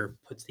narrator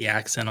puts the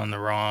accent on the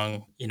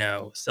wrong,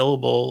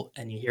 syllable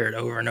and you hear it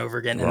over and over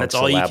again. And Wrong that's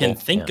all you can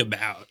syllable. think Yeah.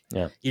 about.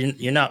 Yeah.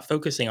 You're not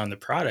focusing on the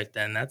product.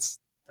 Then that's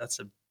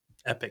a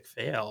epic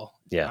fail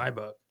in my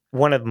book.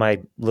 One of my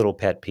little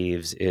pet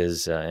peeves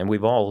is, and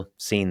we've all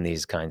seen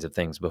these kinds of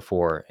things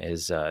before,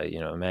 is,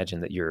 imagine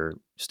that you're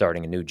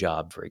starting a new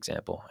job, for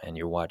example, and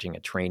you're watching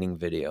a training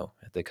video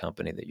at the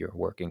company that you're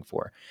working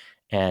for.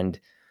 And,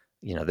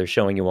 they're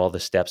showing you all the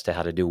steps to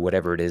how to do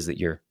whatever it is that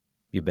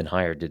you've been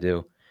hired to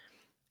do.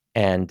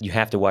 And you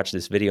have to watch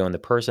this video, and the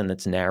person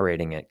that's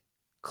narrating it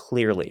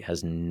clearly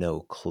has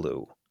no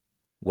clue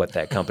what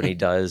that company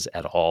does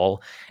at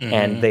all.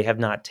 And they have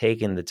not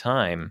taken the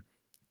time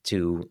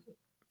to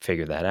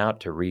figure that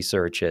out, to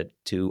research it,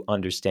 to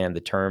understand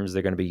the terms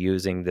they're going to be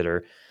using that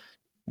are,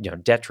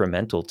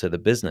 detrimental to the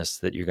business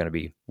that you're going to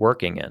be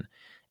working in.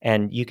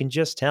 And you can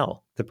just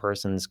tell the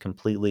person's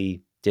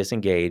completely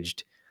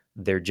disengaged.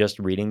 They're just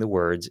reading the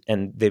words,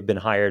 and they've been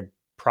hired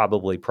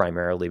probably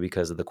primarily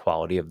because of the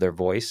quality of their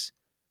voice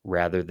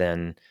rather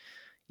than,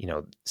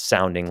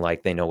 sounding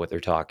like they know what they're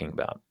talking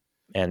about.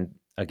 And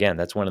again,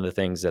 that's one of the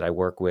things that I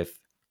work with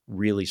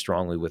really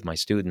strongly with my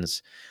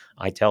students.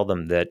 I tell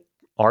them that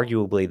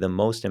arguably the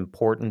most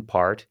important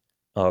part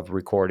of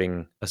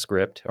recording a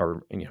script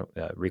or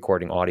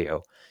recording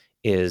audio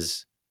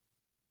is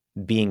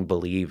being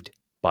believed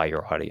by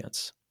your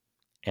audience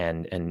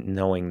and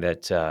knowing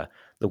that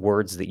the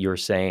words that you're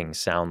saying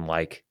sound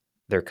like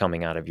they're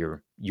coming out of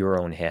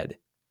your own head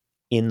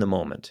in the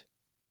moment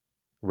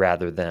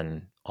rather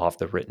than off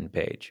the written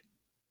page,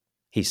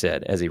 he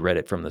said as he read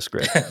it from the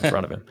script in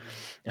front of him.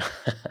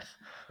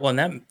 Well,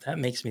 and that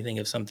makes me think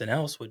of something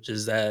else, which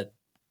is that,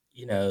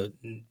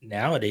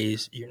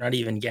 nowadays you're not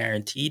even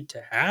guaranteed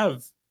to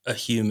have a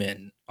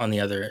human on the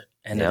other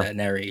end of Yeah, that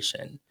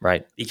narration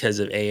right. because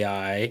of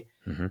AI.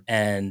 Hmm.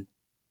 And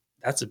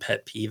that's a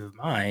pet peeve of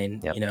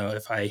mine. Yep.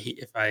 If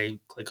I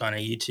click on a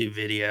YouTube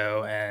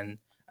video and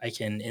I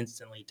can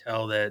instantly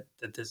tell that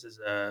this is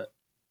a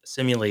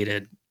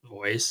simulated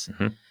voice,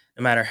 Hmm.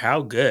 no matter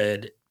how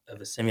good of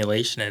a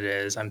simulation it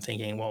is, I'm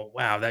thinking, well,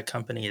 wow, that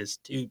company is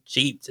too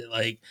cheap to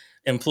like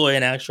employ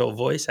an actual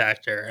voice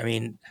actor. I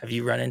mean, have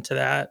you run into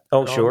that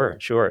Oh, at all? sure,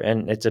 sure.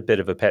 And it's a bit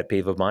of a pet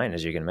peeve of mine,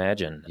 as you can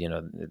imagine.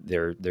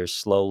 They're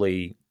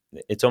slowly,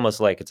 it's almost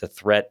like it's a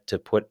threat to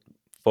put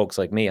folks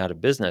like me out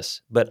of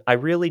business. But I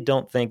really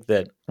don't think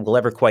that we'll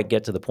ever quite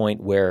get to the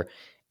point where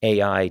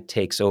AI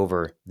takes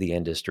over the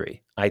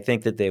industry. I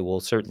think that they will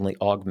certainly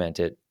augment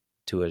it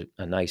to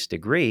a nice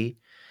degree.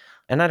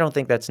 And I don't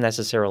think that's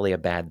necessarily a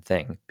bad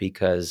thing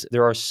because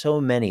there are so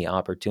many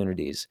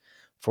opportunities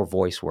for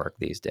voice work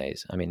these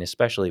days. I mean,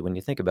 especially when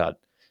you think about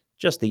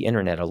just the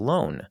internet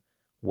alone,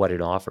 what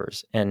it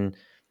offers. And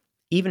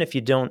even if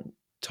you don't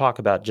talk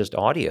about just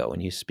audio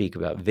and you speak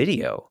about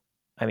video,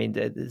 I mean,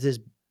 there's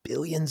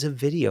billions of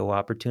video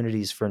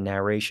opportunities for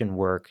narration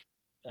work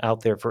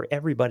out there for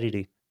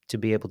everybody to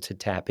be able to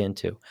tap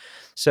into.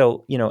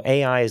 So,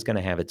 AI is going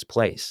to have its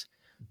place.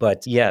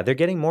 But yeah, they're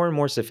getting more and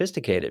more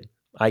sophisticated.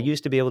 I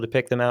used to be able to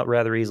pick them out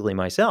rather easily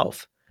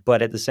myself.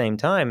 But at the same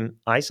time,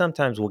 I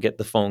sometimes will get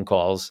the phone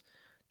calls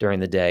during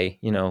the day.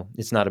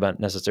 It's not about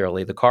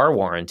necessarily the car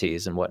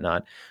warranties and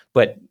whatnot,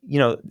 but,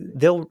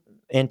 they'll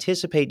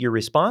anticipate your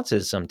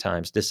responses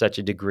sometimes to such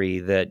a degree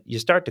that you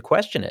start to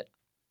question it.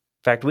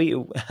 In fact,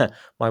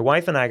 my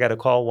wife and I got a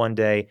call one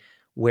day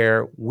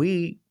where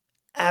we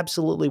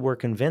absolutely were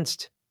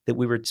convinced that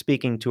we were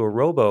speaking to a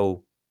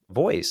robo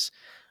voice.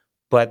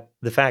 But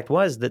the fact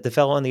was that the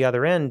fellow on the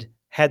other end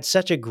had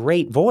such a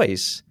great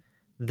voice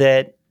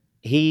that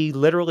he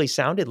literally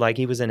sounded like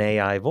he was an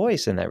AI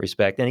voice in that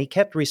respect. And he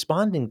kept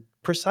responding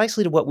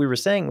precisely to what we were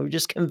saying. We were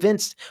just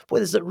convinced, boy,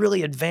 this is a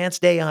really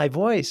advanced AI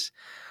voice.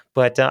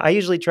 But I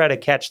usually try to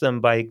catch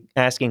them by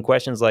asking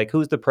questions like,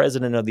 who's the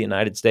president of the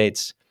United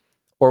States?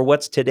 Or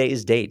what's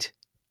today's date?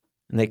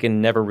 And they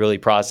can never really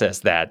process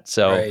that.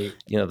 So, Right.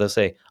 they'll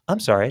say, I'm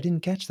sorry, I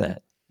didn't catch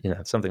that,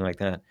 something like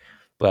that.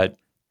 But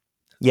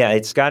yeah,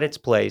 it's got its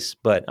place,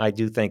 but I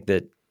do think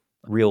that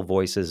real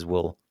voices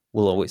will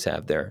always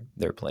have their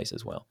place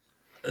as well.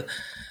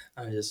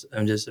 I'm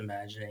just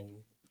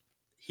imagining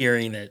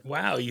hearing that.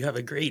 Wow, you have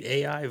a great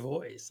AI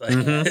voice. Like,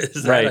 Hmm.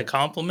 is that a Right.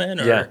 compliment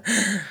Yeah. or?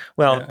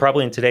 Well, Yeah,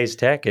 probably in today's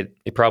tech, it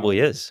probably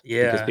is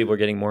because yeah, people are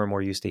getting more and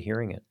more used to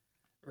hearing it.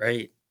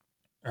 right.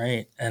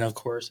 Right. And of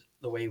course,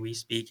 the way we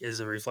speak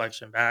is a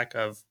reflection back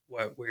of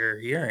what we're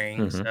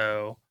hearing. Hmm.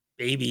 So,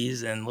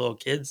 babies and little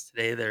kids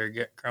today that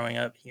are growing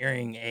up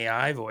hearing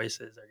AI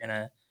voices are going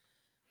to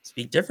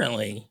speak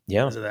differently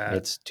Yeah, because of that.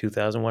 it's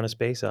 2001: A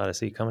Space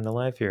Odyssey coming to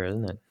life here,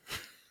 isn't it?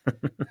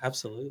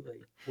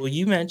 Absolutely. Well,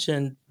 you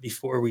mentioned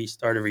before we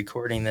started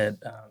recording that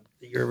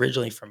you're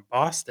originally from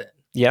Boston,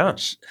 Yeah,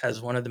 which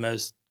has one of the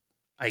most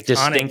iconic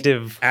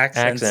distinctive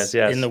accents. accents in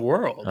Yes. the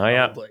world, Oh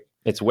yeah, probably.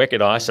 it's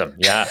wicked awesome.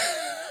 Yeah,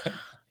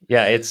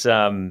 yeah. It's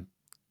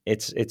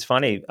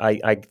funny.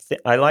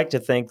 I like to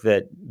think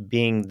that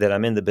being that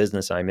I'm in the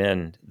business I'm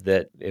in,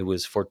 that it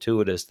was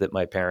fortuitous that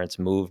my parents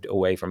moved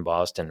away from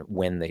Boston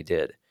when they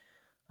did.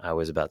 I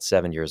was about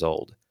 7 years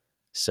old,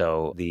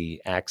 so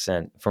the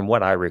accent, from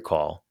what I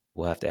recall,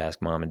 we'll have to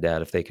ask mom and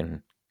dad if they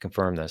can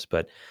confirm this,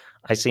 but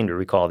I seem to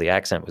recall the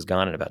accent was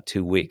gone in about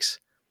 2 weeks.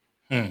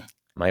 Hmm.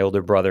 My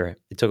older brother,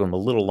 it took him a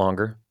little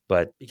longer,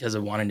 but Because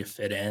of wanting to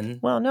fit in,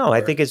 well, no, I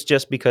or think it's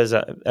just because,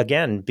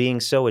 again, being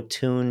so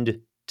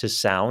attuned to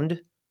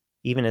sound,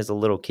 even as a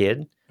little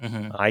kid,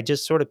 Mhm. I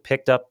just sort of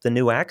picked up the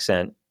new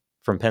accent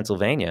from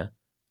Pennsylvania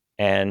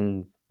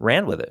and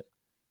ran with it.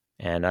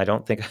 And I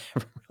don't think I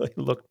ever really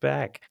looked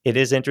back. It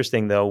is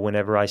interesting, though,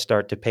 whenever I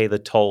start to pay the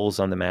tolls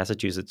on the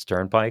Massachusetts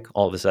Turnpike,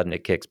 all of a sudden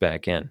it kicks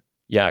back in.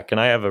 Yeah, can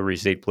I have a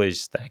receipt,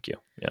 please? Thank you.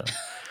 Yeah,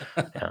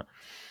 yeah.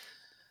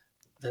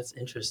 That's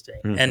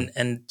interesting. Hmm.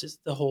 And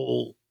just the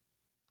whole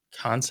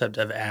concept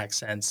of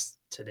accents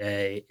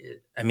today,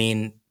 I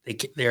mean,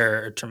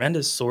 they're a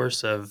tremendous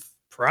source of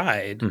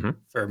pride Hmm.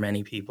 for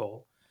many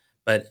people,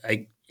 but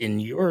in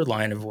your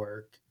line of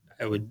work,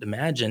 I would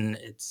imagine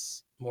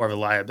it's more of a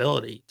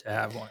liability to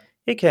have one.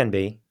 It can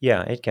be.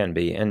 Yeah, it can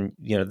be. And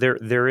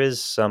there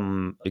is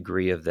some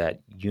degree of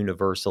that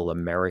universal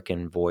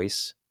American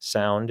voice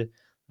sound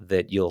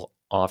that you'll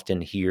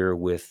often hear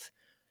with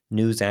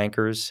news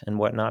anchors and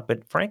whatnot.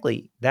 But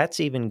frankly, that's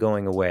even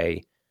going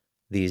away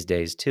these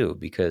days too,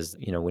 because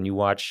when you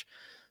watch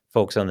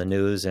folks on the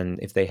news and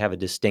if they have a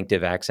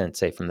distinctive accent,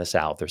 say from the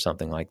South or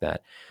something like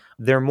that,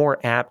 they're more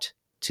apt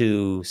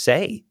to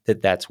say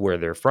that that's where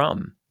they're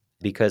from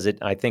because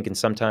I think, and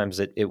sometimes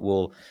it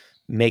will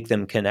make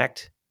them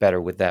connect better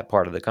with that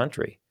part of the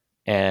country.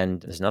 And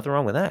there's nothing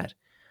wrong with that.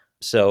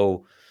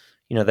 So,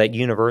 that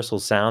universal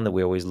sound that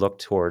we always look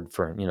toward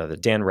for, the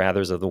Dan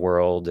Rathers of the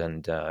world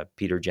and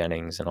Peter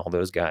Jennings and all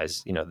those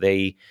guys,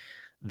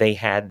 they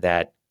had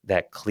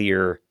that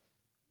clear,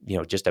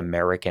 just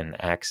American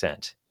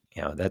accent.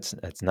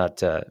 That's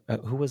not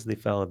who was the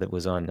fellow that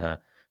was on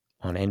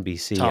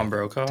NBC? Tom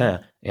Brokaw.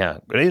 Yeah.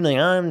 Good evening.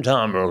 I'm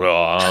Tom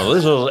Brokaw.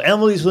 This is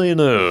NBC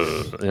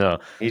News.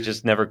 He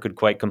just never could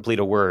quite complete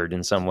a word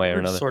in some way or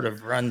another. Sort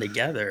of run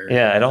together.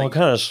 Yeah, it all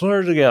kind of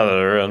slurred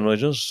together, and we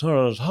just sort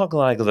of talk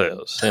like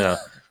this.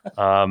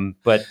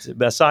 But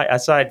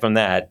aside from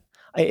that,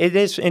 it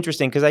is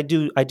interesting because I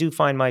do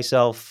find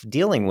myself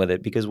dealing with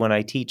it because when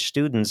I teach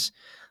students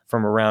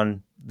from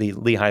around the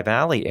Lehigh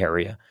Valley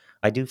area,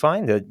 I do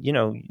find that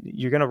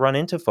you're going to run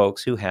into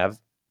folks who have,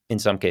 in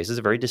some cases,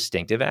 a very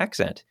distinctive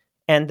accent,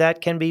 and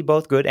that can be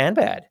both good and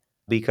bad.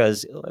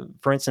 Because,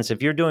 for instance,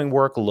 if you're doing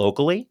work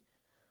locally,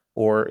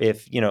 or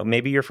if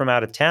maybe you're from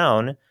out of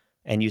town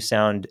and you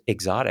sound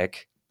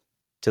exotic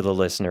to the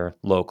listener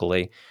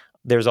locally,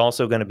 there's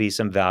also going to be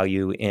some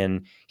value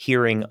in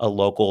hearing a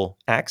local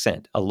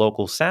accent, a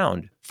local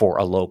sound for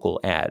a local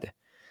ad.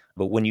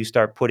 But when you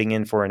start putting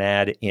in for an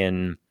ad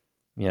in,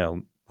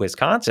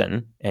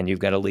 Wisconsin, and you've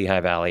got a Lehigh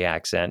Valley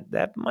accent,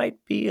 that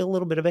might be a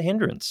little bit of a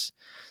hindrance.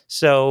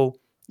 So,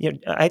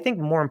 I think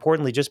more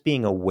importantly, just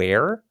being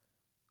aware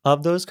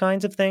of those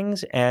kinds of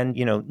things and,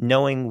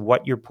 knowing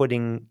what you're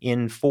putting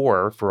in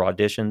for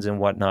auditions and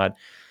whatnot,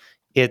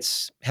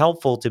 it's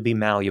helpful to be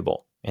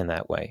malleable in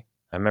that way.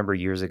 I remember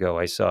years ago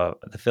I saw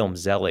the film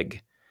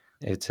Zelig.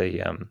 It's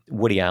a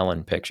Woody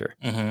Allen picture.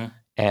 Mm-hmm.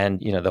 And,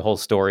 the whole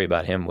story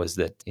about him was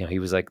that, he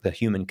was like the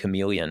human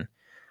chameleon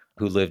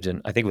who lived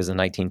in, I think it was the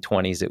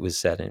 1920s it was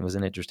set, and it was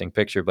an interesting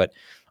picture. But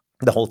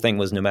the whole thing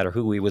was no matter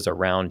who he was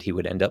around, he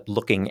would end up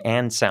looking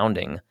and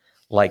sounding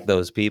like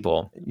those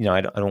people.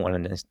 I don't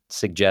want to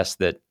suggest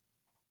that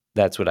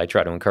that's what I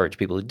try to encourage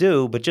people to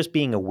do, but just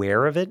being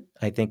aware of it,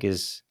 I think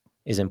is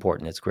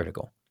important. It's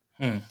critical.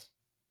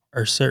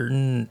 Are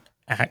certain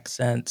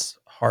accents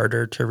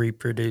harder to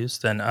reproduce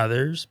than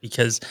others?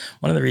 Because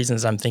one of the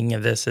reasons I'm thinking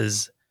of this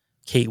is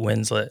Kate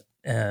Winslet,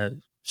 a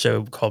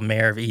show called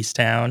Mayor of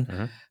Easttown.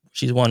 Mm-hmm.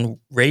 She's won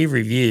rave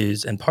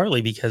reviews, and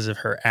partly because of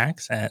her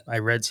accent. I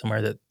read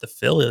somewhere that the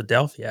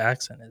Philadelphia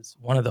accent is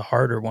one of the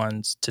harder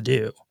ones to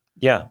do.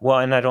 Yeah, well,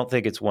 and I don't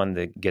think it's one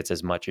that gets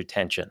as much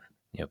attention.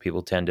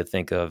 People tend to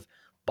think of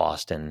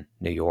Boston,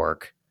 New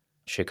York,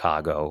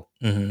 Chicago,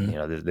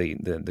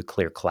 Mm-hmm. the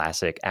clear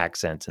classic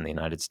accents in the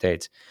United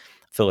States.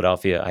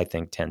 Philadelphia, I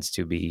think, tends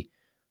to be,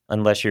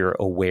 unless you're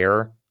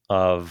aware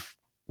of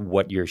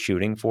what you're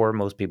shooting for,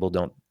 most people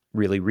don't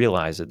really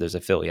realize that there's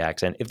a Philly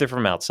accent if they're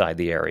from outside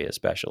the area,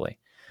 especially.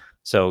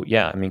 So,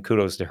 yeah, I mean,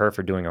 kudos to her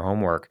for doing her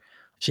homework.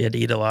 She had to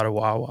eat a lot of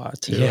Wawa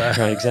too.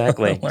 Yeah,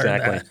 exactly.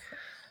 That.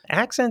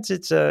 Accents,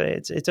 it's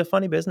a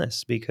funny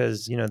business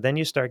because then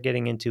you start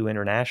getting into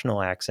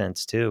international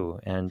accents too.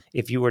 And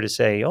if you were to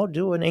say, "Oh,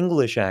 do an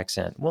English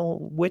accent," well,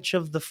 which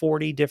of the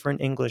 40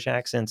 different English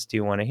accents do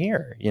you want to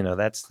hear?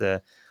 That's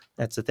the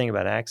thing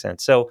about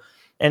accents. So,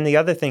 and the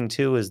other thing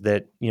too is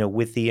that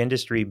with the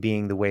industry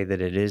being the way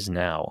that it is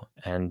now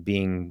and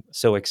being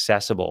so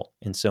accessible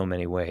in so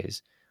many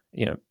ways,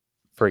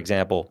 for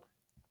example,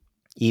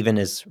 even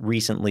as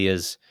recently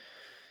as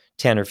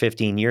 10 or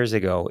 15 years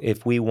ago,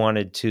 if we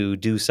wanted to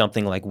do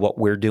something like what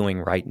we're doing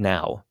right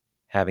now,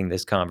 having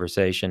this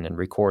conversation and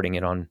recording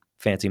it on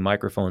fancy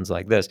microphones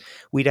like this,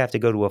 we'd have to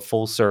go to a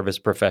full service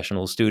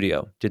professional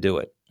studio to do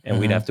it. And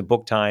we'd have to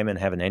book time and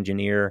have an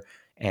engineer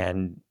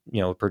and,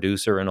 a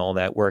producer and all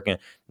that work. And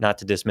not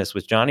to dismiss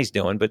what Johnny's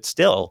doing, but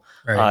still,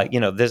 Right.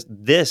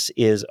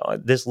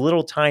 this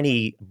little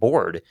tiny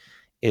board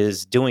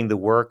is doing the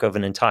work of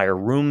an entire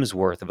room's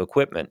worth of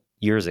equipment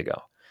years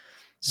ago.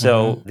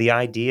 So the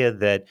idea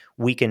that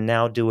we can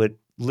now do it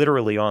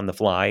literally on the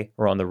fly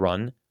or on the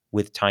run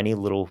with tiny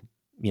little,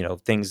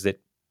 things that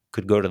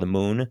could go to the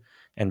moon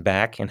and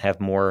back and have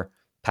more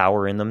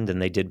power in them than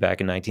they did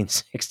back in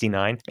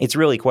 1969. It's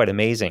really quite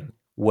amazing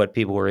what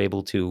people were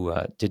able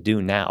to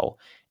do now.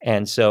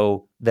 And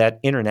so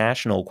that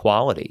international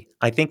quality,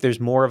 I think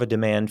there's more of a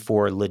demand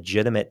for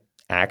legitimate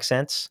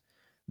accents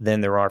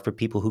than there are for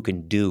people who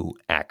can do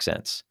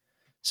accents.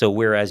 So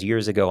whereas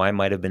years ago I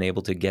might have been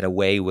able to get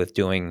away with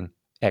doing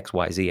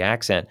XYZ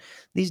accent,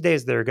 these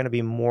days they're going to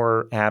be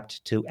more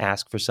apt to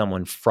ask for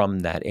someone from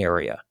that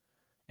area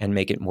and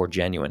make it more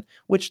genuine,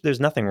 which there's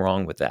nothing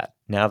wrong with that.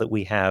 Now that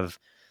we have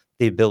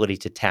the ability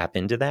to tap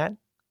into that,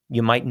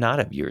 you might not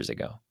have years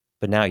ago,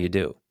 but now you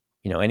do.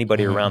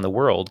 Anybody around the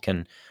world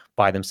can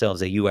buy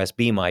themselves a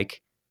USB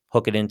mic,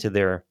 hook it into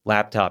their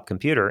laptop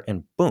computer,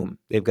 and boom,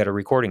 they've got a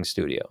recording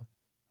studio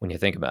when you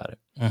think about it.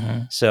 Mm-hmm.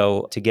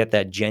 So to get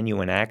that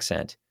genuine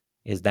accent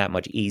is that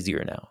much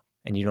easier now.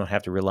 And you don't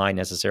have to rely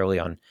necessarily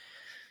on,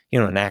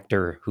 an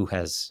actor who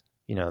has,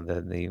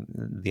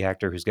 the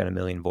actor who's got a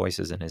million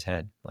voices in his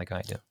head like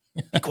I do.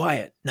 Be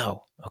quiet.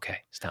 No. Okay,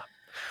 stop.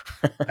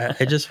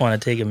 I just want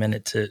to take a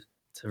minute to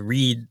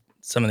read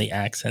some of the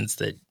accents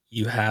that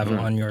you have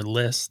on your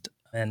list.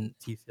 And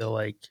if you feel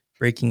like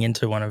breaking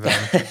into one of them,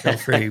 feel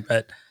free.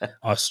 But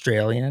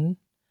Australian.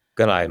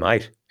 Good eye,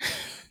 mate.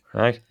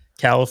 Right?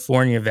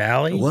 California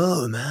Valley.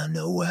 Whoa, man,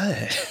 no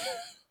way.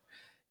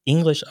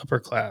 English upper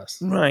class.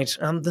 Right.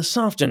 This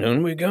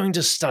afternoon we're going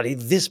to study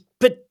this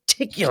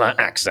particular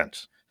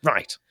accent.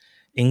 Right.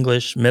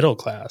 English middle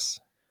class.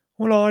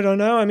 Well, I don't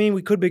know. I mean,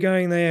 we could be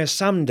going there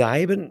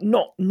someday, but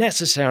not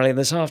necessarily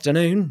this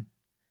afternoon.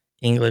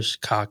 English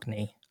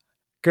Cockney.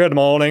 Good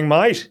morning,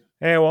 mate.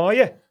 How are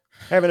you?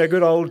 Having a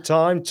good old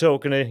time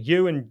talking to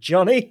you and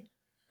Johnny?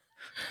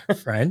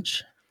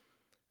 French.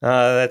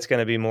 That's going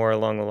to be more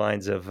along the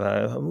lines of,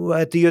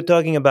 what are you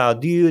talking about?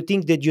 Do you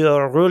think that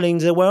you're ruling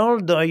the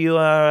world, or you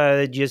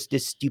are just a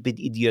stupid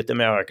idiot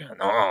American?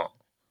 No.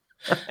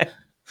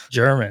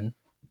 German.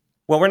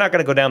 Well, we're not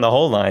going to go down the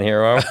whole line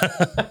here, are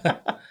we?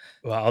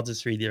 Well, I'll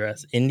just read the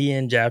rest.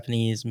 Indian,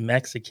 Japanese,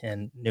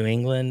 Mexican, New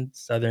England,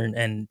 Southern,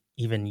 and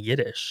even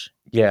Yiddish.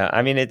 Yeah,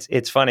 I mean,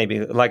 it's funny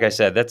because, like I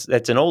said,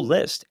 that's an old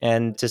list,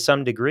 and to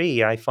some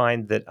degree, I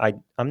find that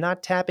I'm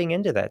not tapping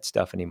into that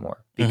stuff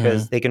anymore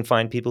because they can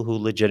find people who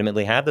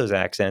legitimately have those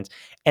accents,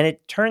 and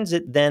it turns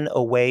it then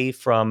away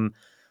from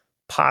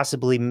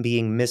possibly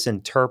being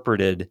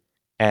misinterpreted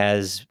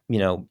as,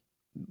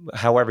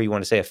 however you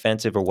want to say,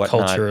 offensive or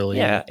whatnot. Culturally.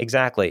 Yeah,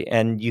 exactly.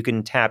 And you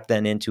can tap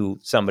then into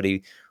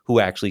somebody who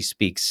actually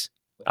speaks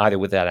either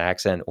with that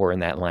accent or in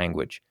that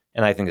language.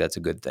 And I think that's a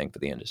good thing for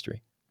the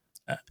industry.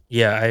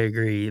 Yeah, I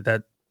agree.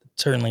 That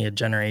certainly a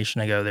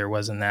generation ago, there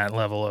wasn't that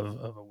level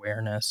of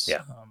awareness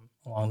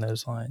along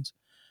those lines.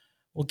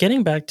 Well,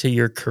 getting back to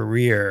your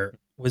career,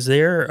 was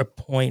there a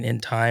point in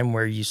time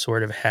where you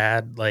sort of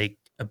had like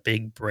a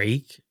big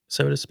break,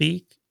 so to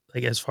speak,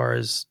 like as far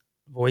as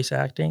voice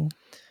acting?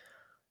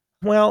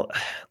 Well,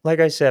 like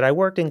I said, I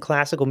worked in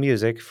classical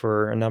music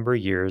for a number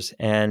of years,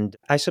 and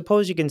I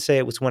suppose you can say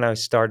it was when I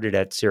started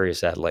at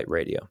Sirius Satellite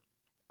Radio.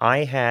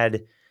 I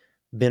had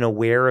been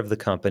aware of the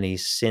company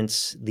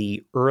since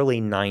the early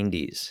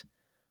 90s,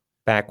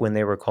 back when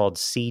they were called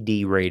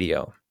CD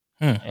Radio.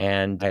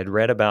 And I had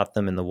read about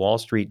them in the Wall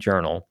Street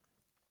Journal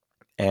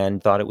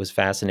and thought it was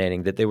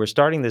fascinating that they were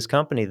starting this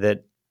company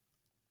that,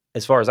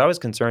 as far as I was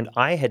concerned,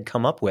 I had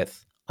come up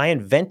with. I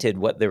invented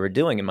what they were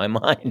doing in my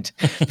mind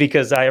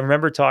because I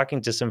remember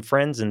talking to some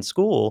friends in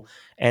school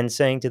and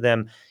saying to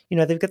them,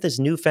 they've got this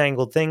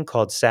newfangled thing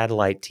called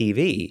satellite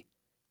TV.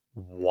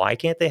 Why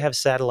can't they have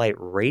satellite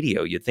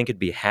radio? You'd think it'd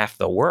be half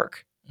the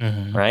work,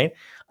 right?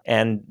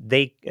 And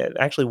they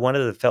actually, one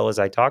of the fellows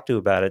I talked to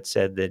about it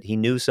said that he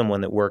knew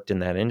someone that worked in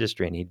that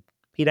industry, and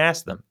he'd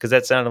asked them because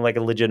that sounded like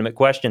a legitimate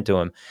question to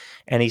him.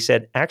 And he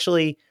said,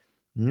 actually,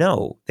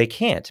 no, they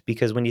can't,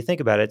 because when you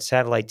think about it,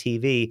 satellite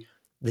TV,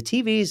 the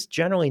TV is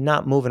generally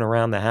not moving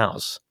around the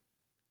house,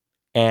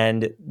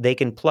 and they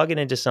can plug it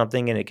into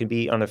something and it can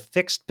be on a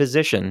fixed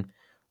position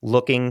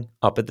looking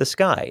up at the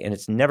sky, and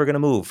it's never going to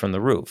move from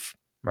the roof,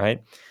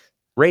 right?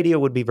 Radio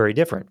would be very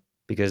different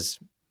because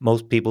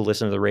most people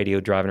listen to the radio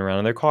driving around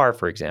in their car,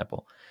 for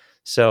example.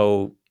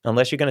 So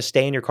unless you're going to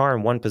stay in your car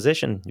in one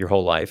position your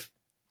whole life,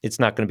 it's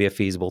not going to be a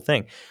feasible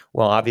thing.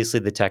 Well, obviously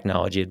the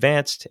technology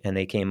advanced and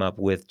they came up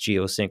with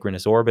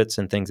geosynchronous orbits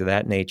and things of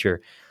that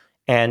nature.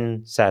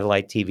 And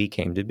satellite TV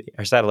came to be,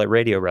 or satellite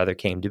radio rather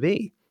came to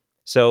be.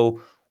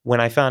 So when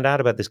I found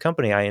out about this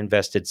company, I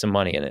invested some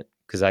money in it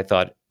because I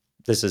thought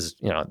this has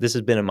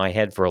been in my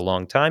head for a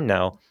long time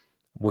now.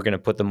 We're going to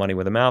put the money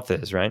where the mouth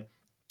is, right?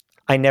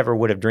 I never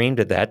would have dreamed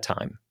at that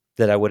time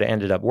that I would have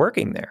ended up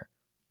working there.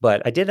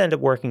 But I did end up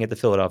working at the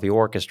Philadelphia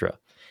Orchestra.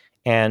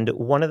 And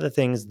one of the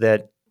things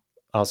that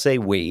I'll say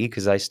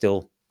because I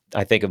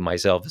think of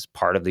myself as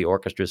part of the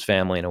orchestra's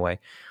family in a way.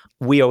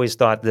 We always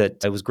thought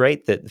that it was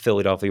great that the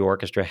Philadelphia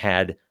Orchestra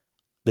had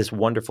this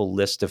wonderful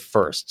list of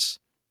firsts.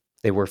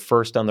 They were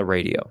first on the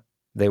radio.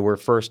 They were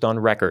first on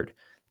record.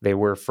 They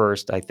were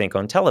first, I think,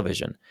 on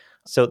television.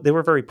 So they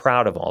were very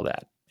proud of all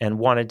that and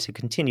wanted to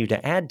continue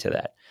to add to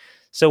that.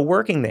 So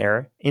working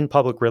there in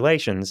public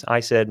relations, I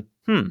said,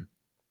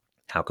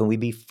 how can we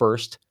be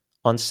first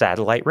on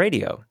satellite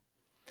radio?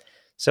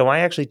 So I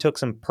actually took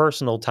some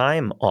personal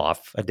time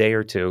off, a day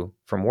or two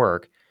from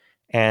work,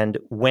 and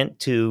went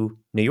to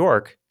New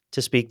York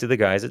to speak to the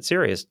guys at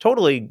Sirius,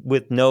 totally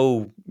with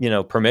no,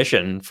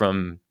 permission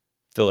from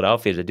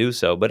Philadelphia to do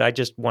so, but I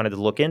just wanted to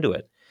look into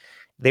it.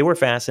 They were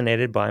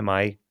fascinated by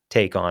my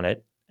take on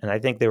it, and I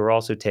think they were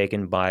also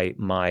taken by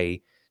my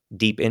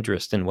deep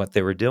interest in what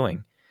they were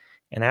doing.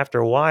 And after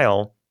a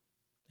while,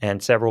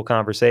 and several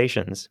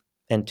conversations,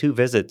 and 2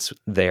 visits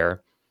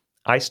there,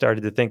 I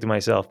started to think to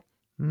myself,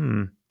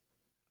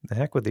 the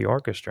heck with the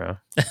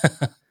orchestra.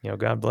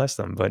 God bless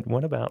them. But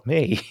what about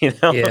me?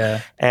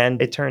 Yeah.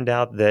 And it turned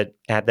out that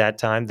at that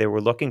time they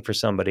were looking for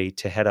somebody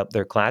to head up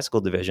their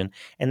classical division,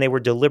 and they were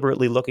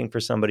deliberately looking for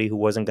somebody who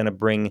wasn't going to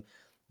bring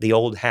the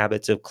old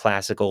habits of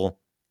classical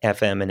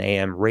FM and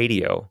AM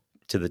radio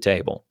to the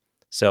table.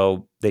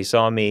 So they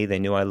saw me, they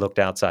knew I looked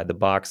outside the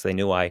box, they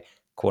knew I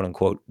quote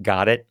unquote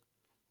got it,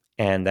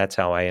 and that's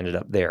how I ended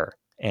up there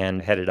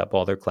and headed up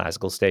all their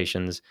classical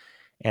stations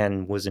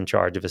and was in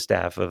charge of a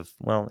staff of,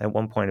 well, at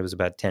one point it was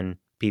about 10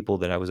 people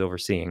that I was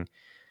overseeing,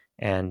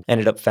 and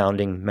ended up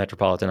founding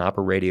Metropolitan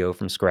Opera Radio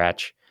from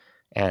scratch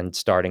and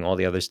starting all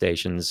the other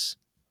stations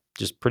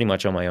just pretty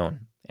much on my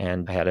own.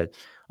 And I had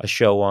a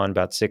show on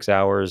about 6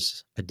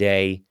 hours a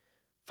day,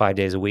 5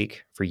 days a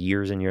week for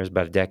years and years,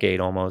 about a decade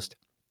almost.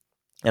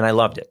 And I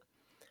loved it.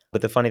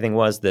 But the funny thing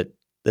was that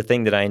the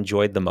thing that I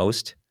enjoyed the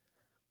most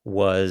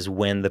was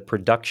when the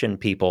production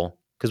people,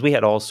 because we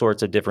had all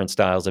sorts of different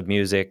styles of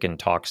music and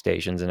talk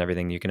stations and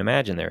everything you can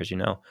imagine there, as you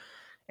know,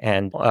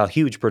 and a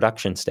huge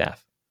production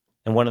staff.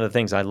 And one of the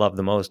things I loved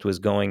the most was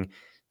going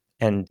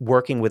and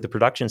working with the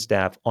production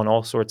staff on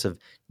all sorts of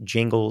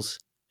jingles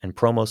and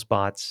promo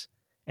spots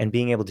and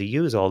being able to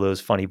use all those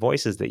funny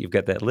voices that you've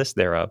got that list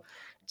there of,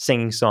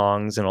 singing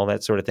songs and all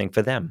that sort of thing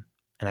for them.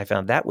 And I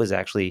found that was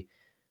actually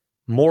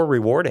more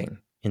rewarding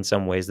in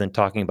some ways than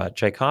talking about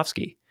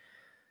Tchaikovsky. Mm.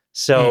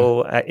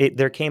 So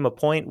there came a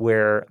point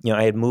where,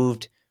 I had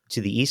moved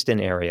to the Easton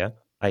area.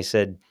 I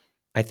said,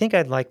 I think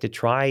I'd like to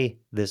try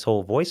this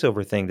whole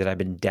voiceover thing that I've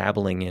been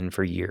dabbling in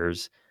for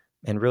years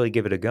and really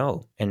give it a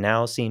go. And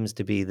now seems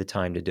to be the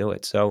time to do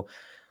it. So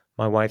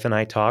my wife and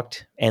I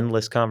talked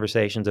endless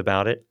conversations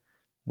about it.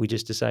 We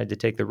just decided to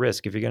take the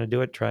risk. If you're going to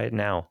do it, try it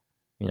now.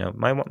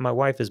 My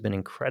wife has been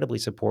incredibly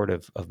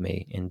supportive of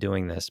me in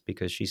doing this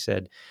because she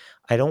said,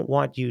 I don't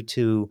want you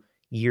to,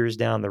 years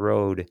down the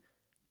road,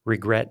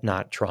 regret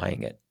not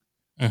trying it.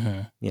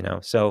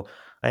 So,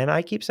 and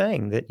I keep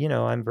saying that,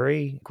 I'm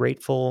very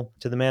grateful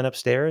to the man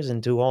upstairs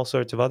and to all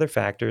sorts of other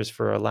factors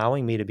for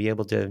allowing me to be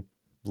able to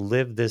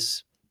live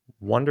this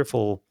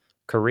wonderful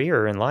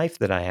career in life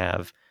that I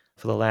have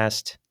for the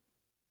last,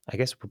 I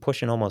guess we're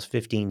pushing almost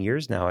 15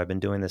 years now. I've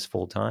been doing this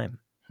full time.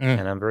 Mm.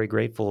 And I'm very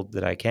grateful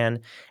that I can.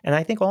 And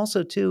I think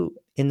also, too,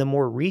 in the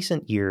more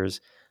recent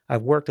years,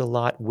 I've worked a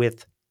lot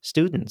with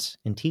students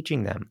and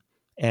teaching them.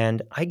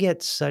 And I get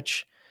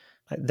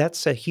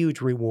that's a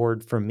huge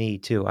reward for me,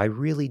 too. I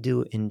really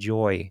do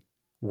enjoy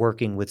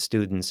working with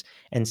students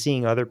and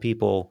seeing other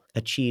people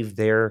achieve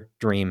their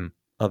dream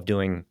of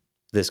doing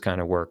this kind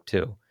of work,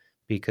 too.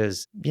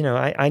 Because,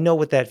 I know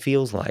what that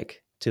feels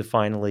like to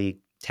finally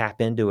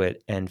tap into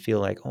it and feel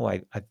like, oh,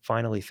 I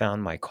finally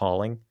found my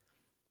calling.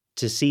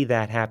 To see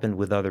that happen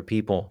with other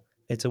people,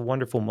 it's a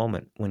wonderful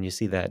moment when you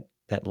see that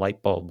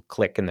light bulb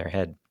click in their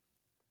head.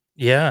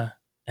 Yeah.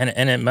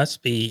 And it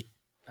must be,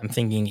 I'm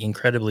thinking,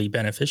 incredibly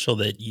beneficial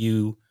that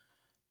you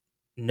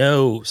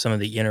know some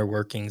of the inner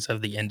workings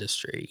of the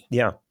industry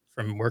Yeah.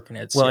 from working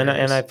at Well, and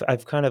Sirius.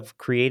 I've kind of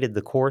created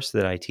the course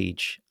that I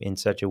teach in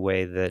such a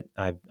way that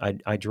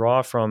I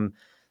draw from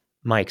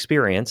my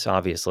experience,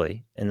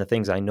 obviously, and the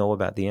things I know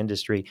about the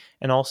industry,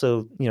 and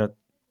also,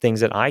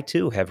 things that I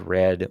too have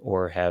read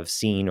or have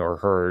seen or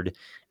heard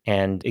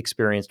and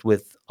experienced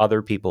with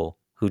other people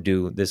who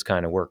do this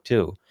kind of work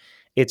too.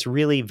 It's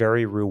really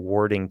very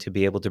rewarding to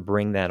be able to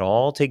bring that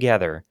all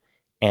together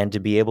and to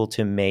be able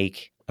to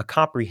make a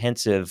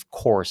comprehensive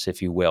course,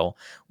 if you will,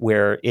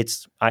 where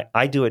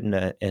I do it in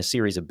a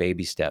series of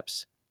baby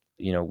steps.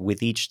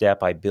 With each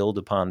step, I build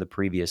upon the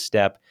previous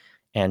step,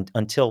 and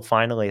until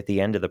finally at the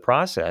end of the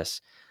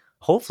process,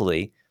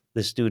 hopefully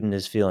the student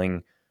is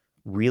feeling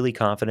really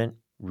confident,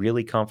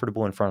 really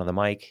comfortable in front of the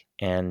mic.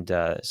 And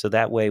so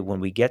that way, when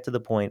we get to the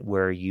point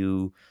where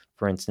you,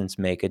 for instance,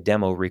 make a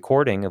demo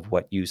recording of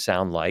what you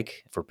sound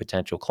like for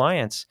potential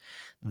clients,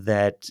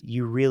 that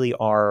you really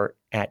are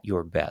at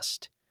your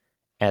best,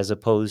 as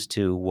opposed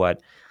to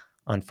what,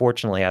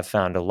 unfortunately, I've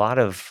found a lot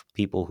of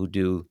people who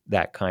do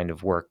that kind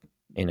of work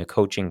in a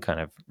coaching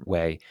kind of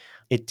way.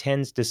 It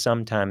tends to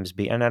sometimes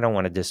be, and I don't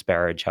want to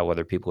disparage how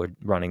other people are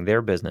running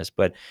their business,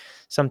 but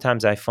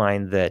sometimes I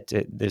find that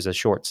there's a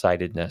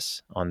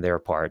short-sightedness on their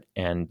part,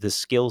 and the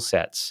skill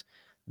sets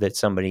that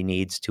somebody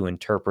needs to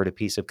interpret a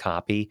piece of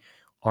copy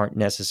aren't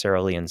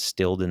necessarily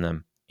instilled in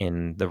them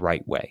in the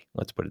right way.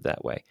 Let's put it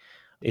that way.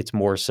 It's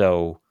more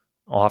so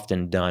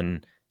often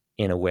done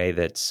in a way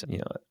that's,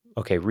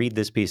 okay, read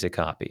this piece of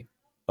copy.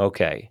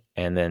 Okay.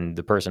 And then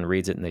the person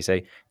reads it and they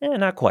say,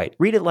 not quite.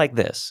 Read it like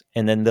this.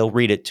 And then they'll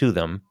read it to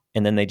them.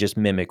 And then they just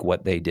mimic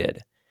what they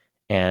did.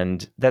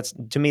 And that's,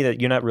 to me,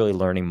 that you're not really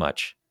learning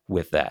much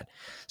with that.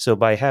 So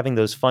by having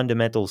those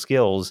fundamental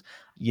skills,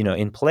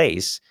 in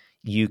place,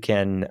 you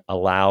can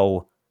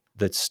allow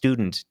the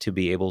student to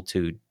be able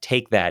to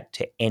take that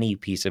to any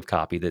piece of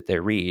copy that they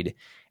read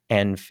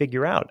and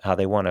figure out how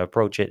they want to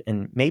approach it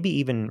and maybe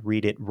even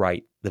read it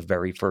right the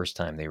very first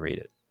time they read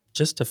it.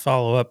 Just to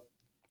follow up,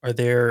 are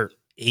there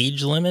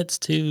age limits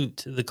to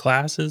the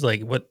classes?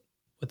 Like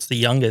what's the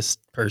youngest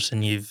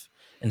person you've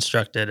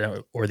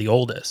instructed or the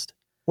oldest?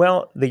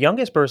 Well, the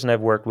youngest person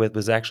I've worked with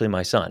was actually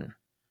my son.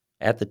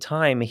 At the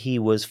time, he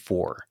was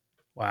 4.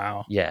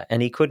 Wow. Yeah,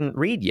 and he couldn't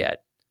read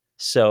yet.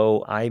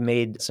 So I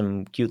made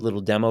some cute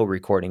little demo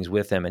recordings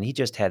with him, and he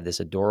just had this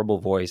adorable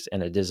voice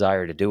and a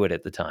desire to do it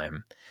at the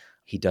time.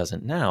 He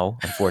doesn't now,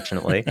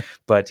 unfortunately,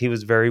 but he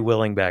was very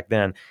willing back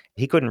then.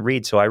 He couldn't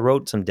read, so I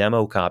wrote some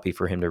demo copy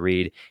for him to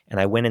read, and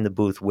I went in the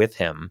booth with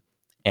him,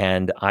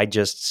 and I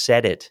just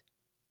said it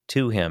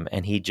to him,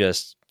 and he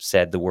just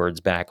said the words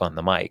back on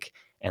the mic.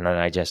 And then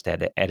I just had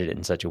to edit it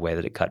in such a way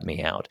that it cut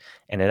me out.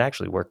 And it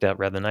actually worked out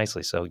rather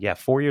nicely. So, yeah,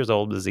 4 years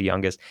old was the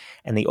youngest.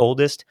 And the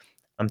oldest,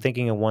 I'm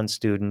thinking of one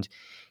student.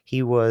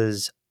 He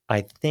was,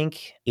 I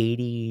think,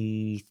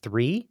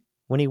 83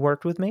 when he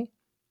worked with me.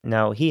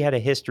 Now, he had a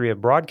history of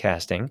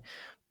broadcasting,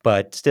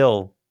 but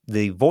still,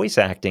 the voice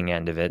acting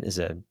end of it is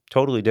a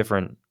totally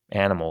different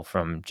animal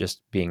from just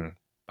being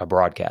a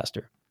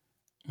broadcaster.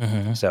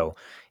 Mm-hmm. So,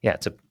 yeah,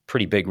 it's a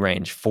pretty big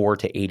range, 4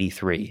 to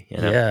 83, you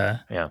know? Yeah.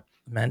 Yeah.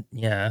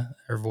 Yeah,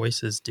 our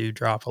voices do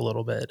drop a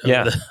little bit over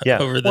Yeah. the Yeah.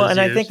 over Well, those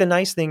and I think years. the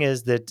nice thing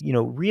is that,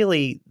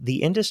 really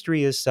the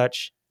industry is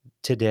such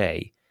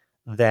today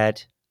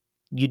that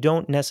you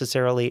don't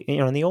necessarily,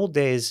 in the old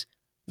days,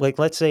 like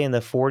let's say in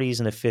the 40s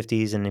and the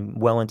 50s and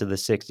well into the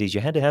 60s,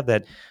 you had to have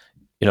that,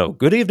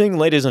 good evening,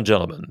 ladies and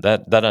gentlemen,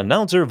 that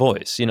announcer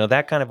voice,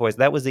 that kind of voice.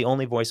 That was the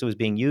only voice that was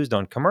being used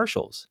on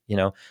commercials,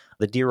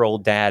 the dear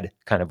old dad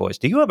kind of voice.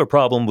 Do you have a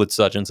problem with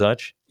such and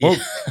such? Well,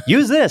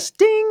 use this,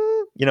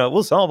 ding,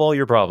 we'll solve all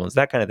your problems,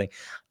 that kind of thing.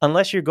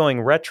 Unless you're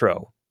going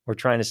retro or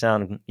trying to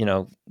sound,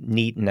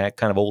 neat in that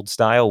kind of old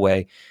style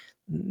way,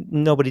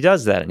 nobody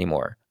does that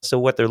anymore. So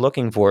what they're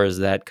looking for is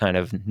that kind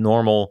of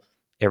normal,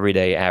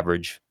 everyday,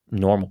 average,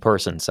 normal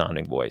person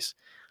sounding voice.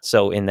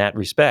 So in that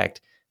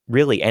respect,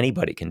 really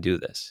anybody can do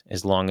this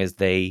as long as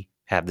they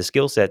have the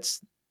skill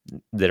sets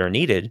that are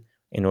needed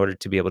in order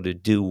to be able to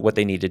do what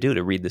they need to do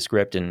to read the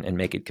script and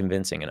make it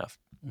convincing enough.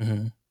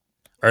 Mm-hmm.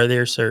 Are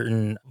there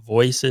certain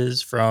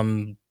voices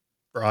from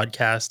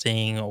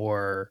broadcasting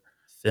or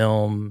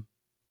film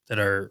that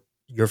are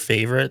your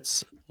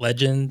favorites,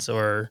 legends,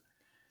 or?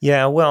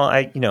 Yeah, well,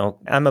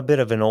 I'm a bit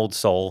of an old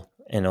soul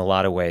in a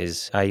lot of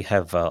ways. I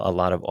have a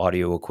lot of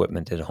audio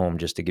equipment at home.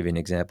 Just to give you an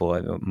example,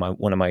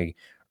 one of my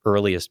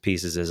earliest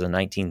pieces is a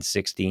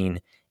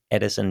 1916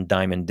 Edison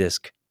Diamond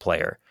Disc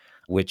player,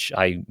 which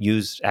I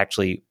use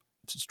actually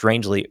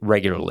strangely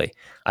regularly.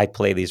 I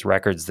play these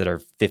records that are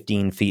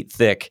 15 feet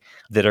thick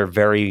that are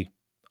very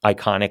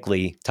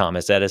iconically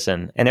Thomas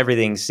Edison, and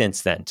everything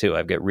since then too.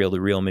 I've got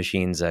reel-to-reel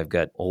machines. I've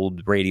got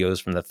old radios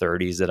from the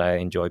 30s that I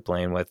enjoy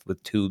playing with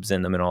tubes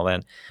in them and all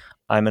that.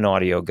 I'm an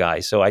audio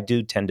guy, so I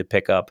do tend to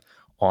pick up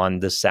on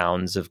the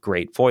sounds of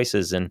great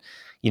voices. And,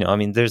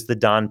 there's the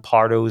Don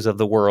Pardos of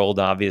the world,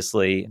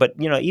 obviously, but,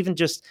 even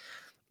just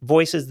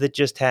voices that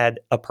just had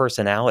a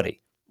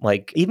personality.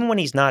 Like even when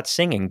he's not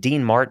singing,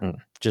 Dean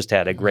Martin just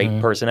had a great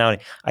Mm-hmm.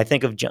 personality. I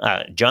think of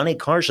Johnny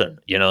Carson.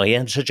 He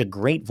had such a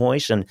great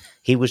voice, and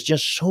he was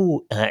just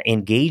so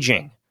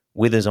engaging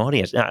with his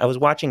audience. Now, I was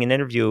watching an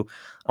interview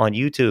on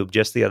YouTube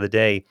just the other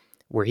day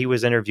where he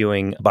was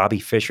interviewing Bobby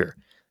Fischer,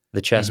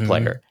 the chess Mm-hmm.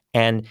 player,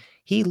 and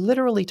he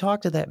literally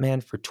talked to that man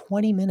for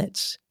 20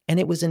 minutes, and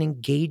it was an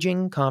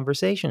engaging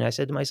conversation. I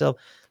said to myself,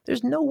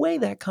 there's no way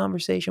that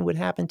conversation would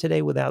happen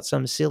today without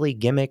some silly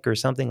gimmick or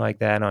something like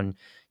that on,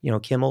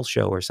 Kimmel's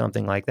show or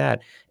something like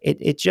that.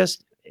 It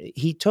just,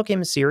 he took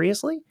him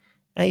seriously,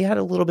 and he had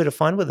a little bit of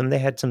fun with him. They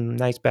had some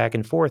nice back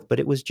and forth, but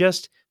it was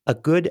just a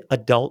good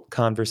adult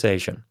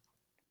conversation.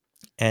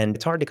 And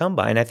it's hard to come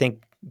by. And I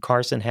think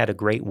Carson had a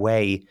great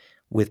way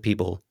with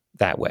people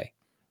that way.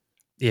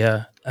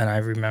 Yeah, and I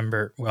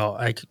remember. Well,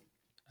 I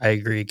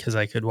agree because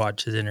I could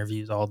watch his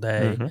interviews all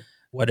day. Mm-hmm.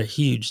 What a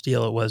huge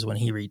deal it was when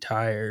he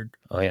retired,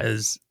 Oh, yeah.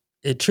 as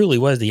it truly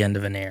was the end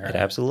of an It era.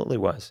 absolutely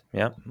was.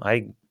 Yeah.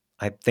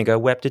 I think I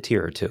wept a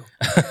tear or two.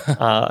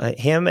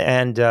 Him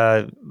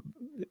and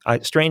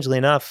strangely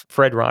enough,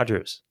 Fred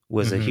Rogers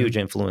was a Mm-hmm. huge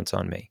influence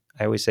on me.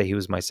 I always say he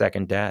was my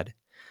second dad.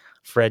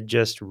 Fred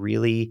just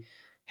really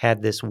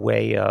had this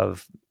way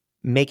of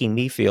making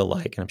me feel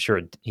like, and I'm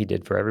sure he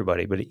did for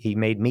everybody, but he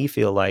made me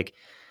feel like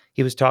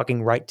he was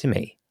talking right to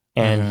me,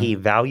 and Mm-hmm. he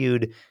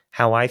valued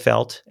how I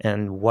felt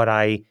and what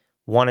I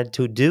wanted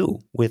to do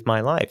with my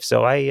life.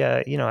 So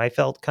I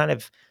felt kind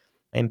of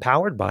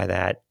empowered by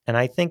that. And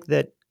I think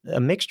that a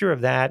mixture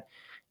of that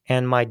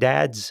and my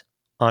dad's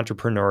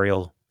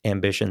entrepreneurial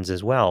ambitions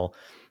as well,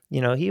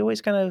 he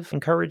always kind of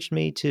encouraged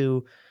me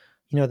to,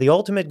 the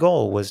ultimate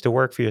goal was to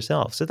work for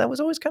yourself. So that was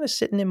always kind of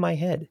sitting in my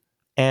head.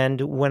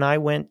 And when I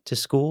went to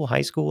school,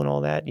 high school and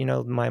all that,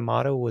 my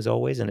motto was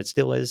always, and it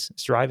still is,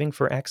 striving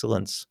for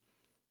excellence.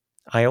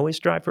 I always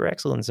strive for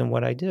excellence in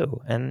what I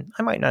do. And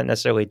I might not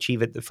necessarily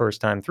achieve it the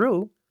first time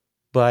through,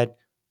 but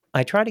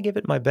I try to give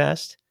it my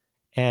best.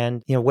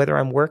 And, whether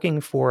I'm working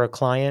for a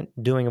client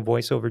doing a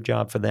voiceover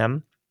job for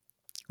them,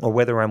 or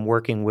whether I'm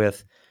working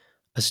with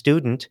a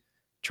student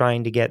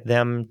trying to get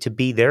them to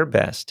be their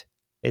best,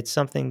 it's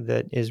something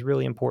that is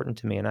really important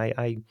to me. And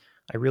I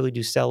really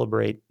do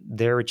celebrate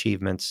their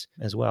achievements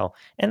as well.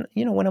 And,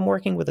 when I'm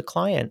working with a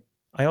client,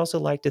 I also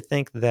like to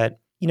think that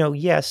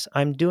yes,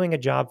 I'm doing a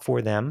job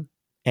for them.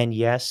 And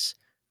yes,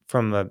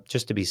 from a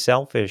just to be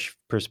selfish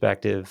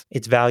perspective,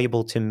 it's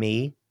valuable to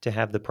me to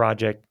have the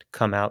project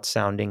come out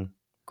sounding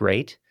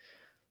great.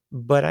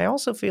 But I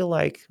also feel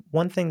like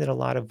one thing that a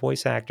lot of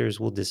voice actors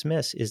will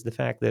dismiss is the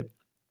fact that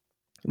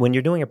when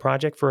you're doing a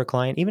project for a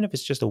client, even if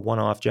it's just a one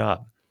off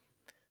job,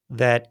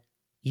 that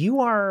you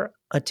are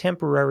a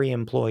temporary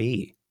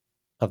employee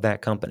of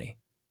that company.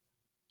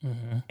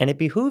 Hmm. And it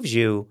behooves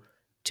you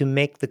to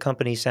make the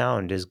company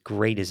sound as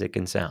great as it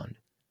can sound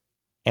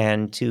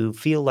and to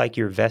feel like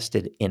you're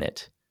vested in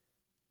it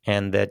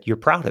and that you're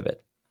proud of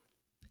it.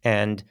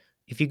 And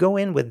if you go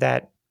in with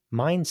that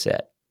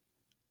mindset,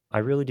 I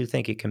really do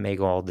think it can make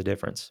all the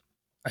difference.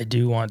 I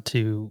do want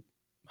to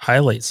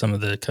highlight some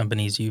of the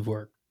companies you've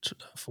worked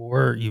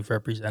for. You've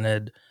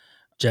represented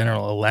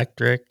General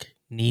Electric,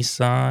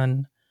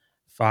 Nissan,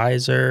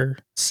 Pfizer,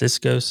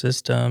 Cisco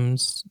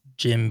Systems,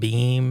 Jim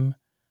Beam,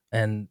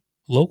 and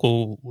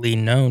locally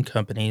known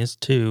companies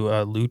too.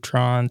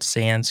 Lutron,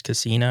 Sands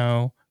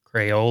Casino,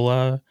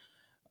 Crayola,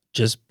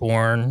 Just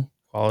Born,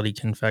 Quality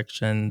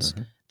Confections,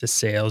 Mhm.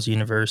 DeSales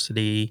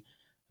University,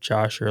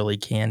 Josh Early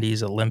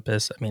Candies,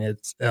 Olympus. I mean,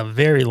 it's a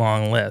very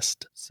long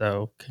list. So,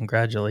 No,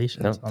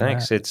 congratulations on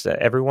thanks. that. It's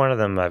every one of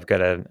them. I've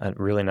got a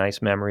really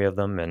nice memory of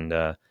them, and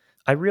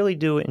I really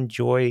do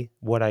enjoy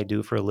what I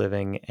do for a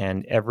living.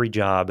 And every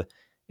job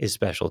is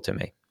special to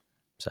me.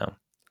 So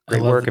I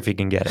great love work if you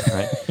can get it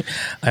right.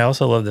 I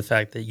also love the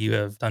fact that you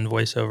have done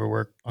voiceover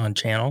work on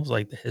channels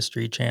like the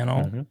History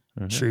Channel, Hmm.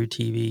 Hmm. True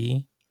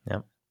TV,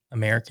 Yeah.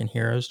 American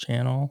Heroes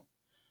Channel,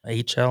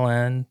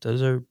 HLN.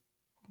 Those are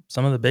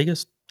some of the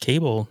biggest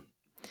cable.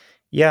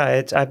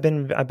 Yeah, I've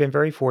been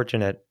very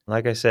fortunate.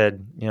 Like I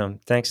said,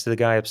 thanks to the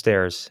guy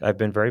upstairs, I've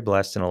been very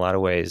blessed in a lot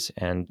of ways.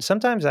 And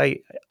sometimes I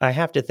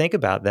have to think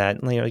about that.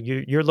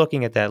 You're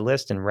looking at that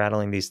list and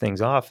rattling these things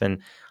off, and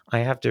I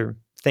have to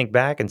think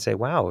back and say,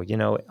 wow,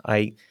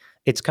 I.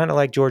 It's kind of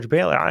like George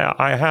Bailey.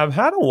 I have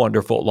had a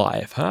wonderful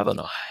life,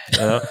 haven't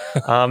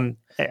I?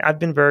 I've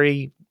been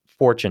very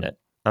fortunate.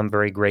 I'm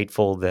very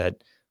grateful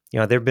that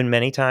there have been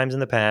many times in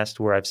the past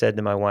where I've said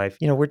to my wife,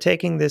 we're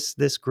taking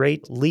this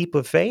great leap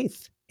of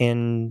faith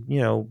in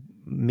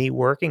me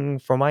working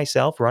for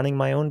myself, running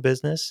my own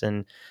business.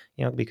 And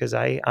because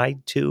I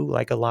too,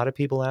 like a lot of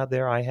people out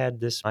there, I had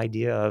this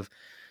idea of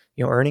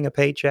earning a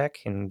paycheck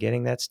and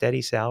getting that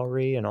steady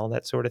salary and all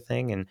that sort of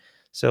thing. And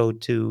so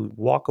to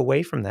walk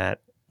away from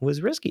that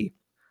was risky.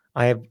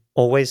 I have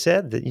always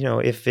said that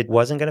if it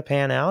wasn't going to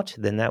pan out,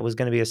 then that was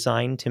going to be a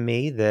sign to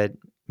me that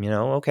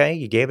okay,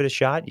 you gave it a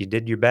shot, you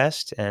did your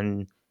best,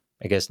 and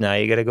I guess now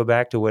you got to go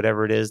back to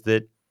whatever it is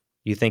that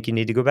you think you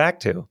need to go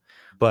back to.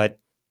 But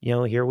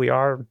here we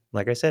are,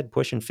 like I said,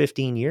 pushing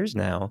 15 years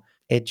now.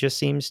 It just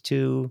seems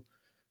to,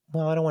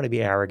 well, I don't want to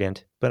be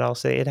arrogant, but I'll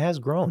say it has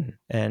grown.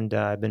 And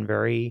I've been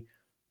very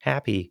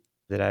happy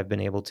that I've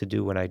been able to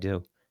do what I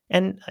do.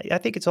 And I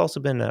think it's also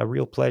been a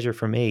real pleasure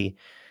for me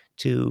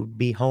to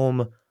be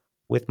home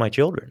with my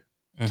children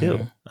Hmm.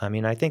 too. I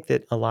mean, I think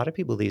that a lot of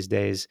people these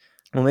days,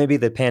 well, maybe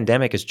the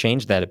pandemic has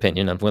changed that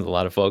opinion with a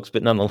lot of folks,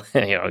 but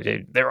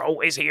nonetheless, they're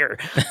always here.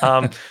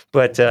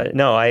 But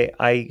no,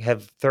 I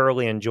have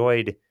thoroughly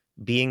enjoyed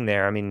being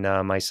there. I mean,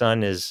 my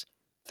son is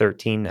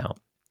 13 now.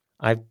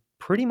 I've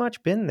pretty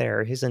much been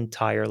there his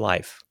entire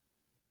life,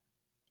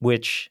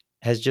 which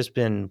has just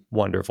been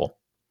wonderful.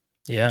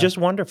 Yeah. Just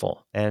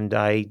wonderful. And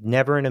I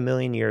never in a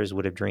million years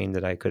would have dreamed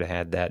that I could have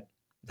had that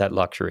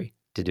luxury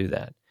to do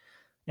that.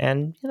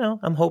 And,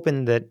 I'm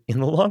hoping that in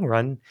the long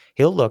run,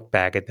 he'll look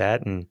back at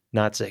that and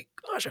not say,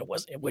 gosh, I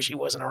wish he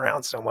wasn't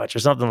around so much or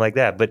something like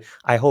that. But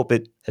I hope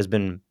it has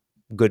been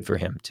good for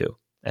him too,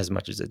 as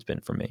much as it's been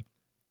for me.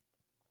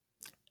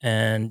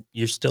 And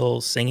you're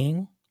still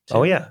singing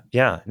Oh, too? yeah.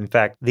 Yeah. In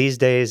fact, these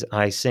days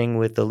I sing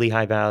with the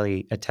Lehigh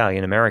Valley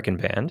Italian American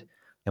Band.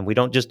 And we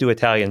don't just do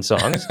Italian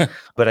songs,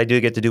 but I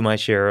do get to do my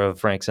share of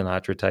Frank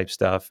Sinatra type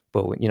stuff.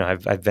 But,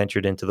 I've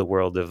ventured into the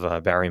world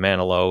of Barry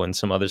Manilow and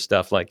some other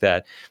stuff like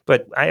that.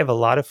 But I have a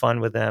lot of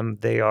fun with them.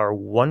 They are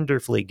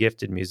wonderfully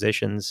gifted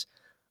musicians.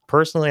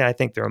 Personally, I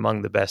think they're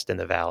among the best in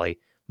the Valley.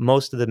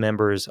 Most of the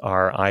members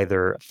are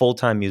either full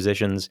time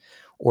musicians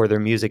or they're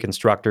music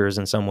instructors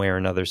in some way or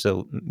another.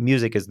 So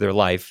music is their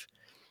life.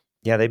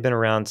 Yeah, they've been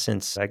around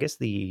since, I guess,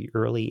 the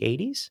early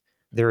 80s.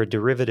 They're a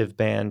derivative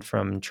band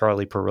from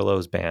Charlie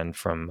Perillo's band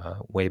from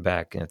way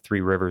back,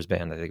 Three Rivers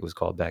Band, I think it was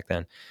called back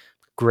then.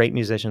 Great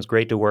musicians,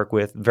 great to work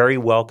with, very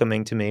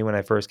welcoming to me when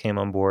I first came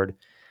on board.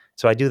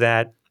 So I do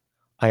that.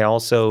 I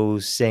also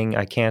sing,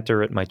 I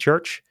cantor at my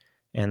church,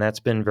 and that's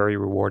been very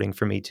rewarding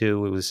for me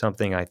too. It was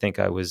something I think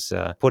I was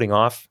putting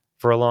off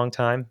for a long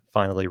time.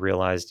 Finally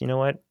realized, you know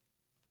what?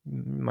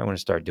 Might want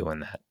to start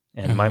doing that.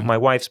 And my, Hmm. my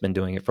wife's been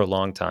doing it for a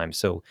long time.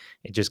 So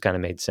it just kind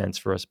of made sense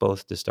for us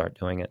both to start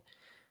doing it.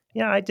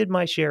 Yeah, I did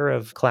my share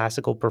of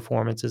classical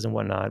performances and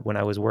whatnot. When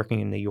I was working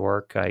in New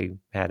York, I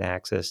had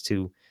access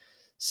to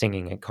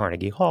singing at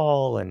Carnegie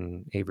Hall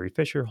and Avery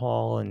Fisher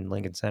Hall and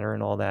Lincoln Center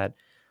and all that.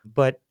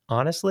 But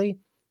honestly,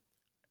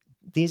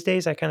 these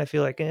days I kind of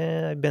feel like,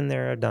 I've been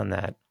there, I've done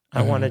that.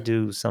 I want to Hmm.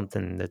 do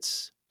something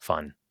that's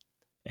fun.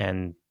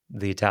 And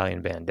the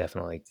Italian band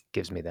definitely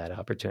gives me that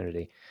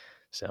opportunity.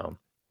 So,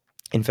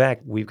 in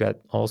fact, we've got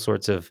all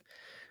sorts of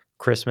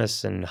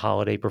Christmas and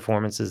holiday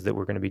performances that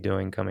we're going to be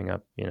doing coming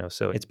up,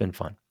 so it's been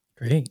fun.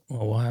 Great.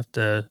 Well,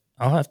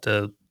 I'll have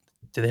to,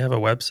 do they have a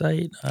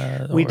website?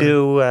 We Or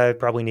do. It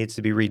probably needs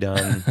to be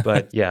redone,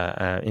 but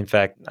yeah. In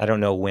fact, I don't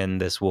know when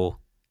this will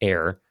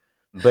air,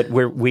 but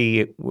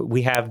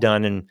we have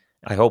done, and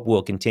I hope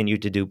we'll continue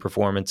to do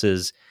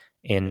performances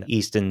in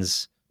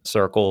Easton's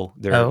Circle,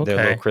 their little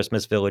okay.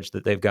 Christmas village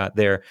that they've got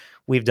there.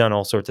 We've done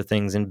all sorts of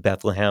things in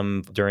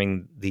Bethlehem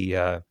during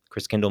the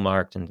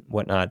Christkindlmarkt and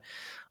whatnot.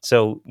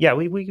 So yeah,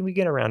 we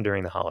get around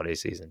during the holiday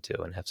season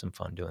too, and have some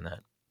fun doing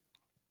that.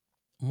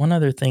 One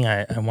other thing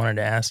I wanted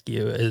to ask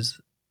you is,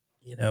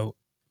 you know,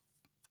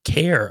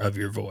 care of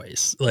your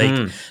voice. Like,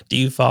 Mm. do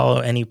you follow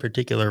any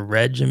particular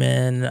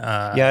regimen?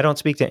 Yeah, I don't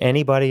speak to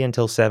anybody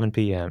until 7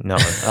 p.m. No.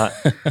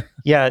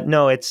 Yeah,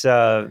 no, it's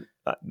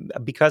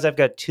because I've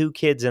got 2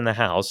 kids in the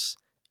house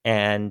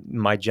and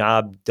my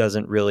job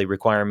doesn't really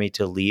require me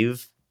to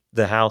leave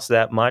the house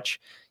that much.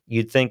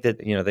 You'd think that,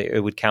 it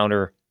would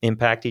counter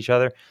impact each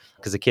other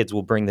because the kids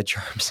will bring the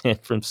germs in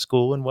from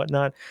school and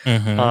whatnot.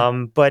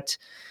 Mhm. But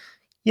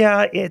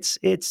yeah, it's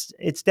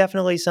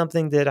definitely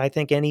something that I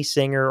think any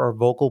singer or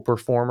vocal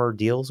performer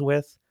deals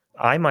with.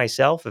 I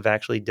myself have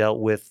actually dealt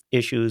with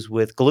issues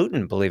with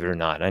gluten, believe it or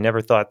not. I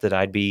never thought that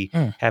I'd be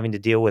Hmm. having to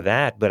deal with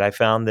that, but I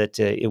found that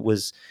it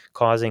was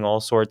causing all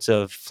sorts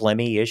of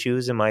phlegmy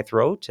issues in my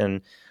throat.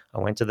 And I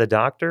went to the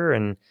doctor,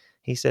 and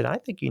he said, "I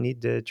think you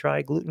need to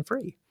try gluten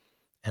free."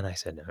 And I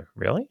said,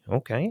 "Really?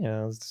 Okay,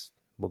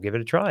 we'll give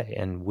it a try."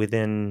 And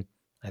within,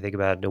 I think,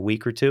 about a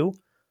week or two,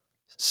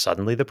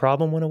 suddenly the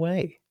problem went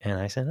away. And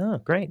I said, "Oh,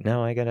 great.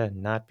 Now I got to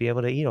not be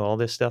able to eat all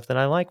this stuff that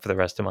I like for the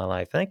rest of my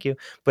life. Thank you.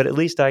 But at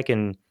least I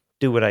can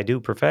do what I do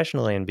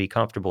professionally and be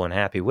comfortable and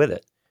happy with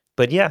it."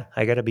 But yeah,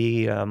 I got to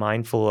be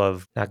mindful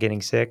of not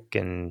getting sick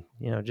and,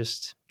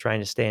 just trying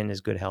to stay in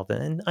as good health.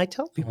 And I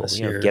tell people, Unless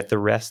you're, get the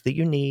rest that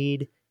you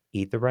need,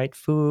 eat the right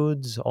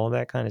foods, all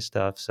that kind of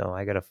stuff. So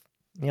I got to,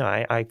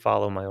 I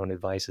follow my own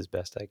advice as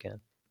best I can.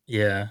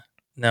 yeah.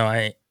 No,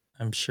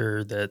 I'm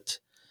sure that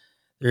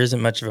there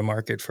isn't much of a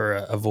market for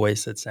a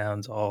voice that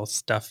sounds all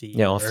stuffy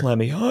Yeah, all or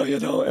phlegmy.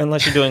 Oh,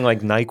 unless you're doing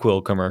like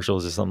NyQuil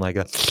commercials or something like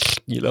that.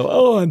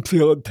 Oh, I'm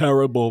feeling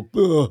terrible.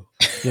 Ugh.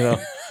 You know.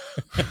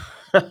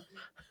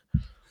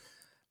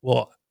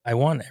 Well, I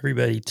want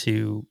everybody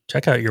to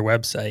check out your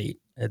website.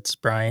 It's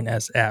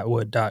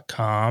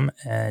briansatwood.com,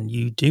 and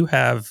you do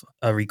have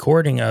a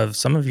recording of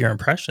some of your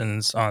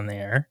impressions on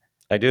there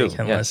I they do.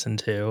 can Yes. listen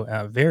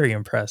to. Very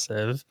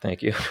impressive.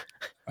 Thank you.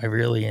 I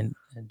really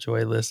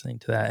enjoy listening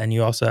to that. And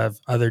you also have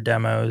other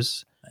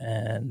demos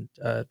and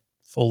a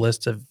full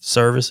list of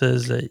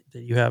services that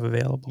you have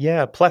available.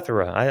 Yeah,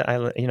 plethora.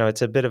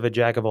 It's a bit of a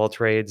jack of all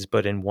trades,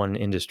 but in one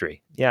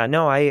industry. Yeah,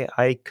 no,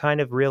 I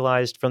kind of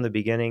realized from the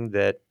beginning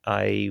that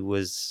I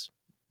was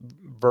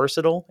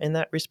versatile in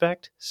that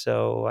respect.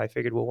 So I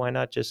figured, well, why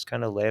not just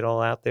kind of lay it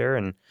all out there?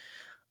 And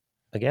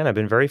again, I've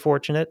been very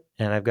fortunate,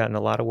 and I've gotten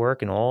a lot of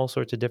work in all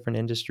sorts of different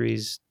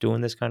industries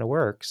doing this kind of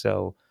work.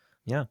 So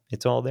yeah,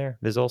 it's all there.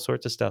 There's all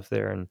sorts of stuff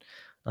there. And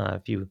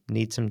if you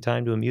need some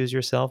time to amuse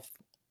yourself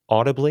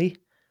audibly,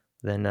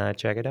 then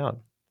check it out.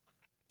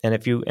 And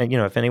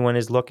if anyone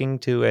is looking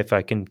to, if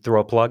I can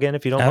throw a plug in,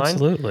 if you don't mind,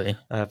 Absolutely.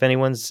 if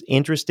anyone's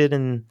interested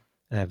in,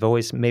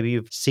 maybe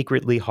you've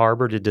secretly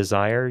harbored a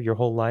desire your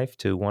whole life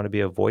to want to be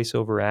a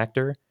voiceover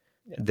actor.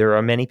 There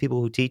are many people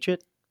who teach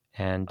it,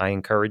 and I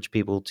encourage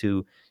people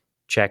to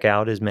check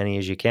out as many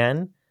as you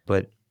can.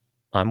 But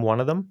I'm one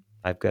of them.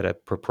 I've got a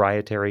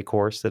proprietary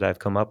course that I've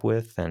come up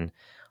with, and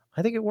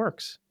I think it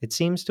works. It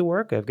seems to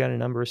work. I've got a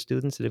number of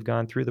students that have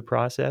gone through the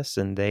process,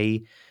 and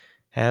they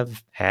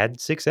have had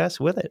success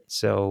with it.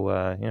 So,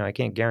 I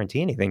can't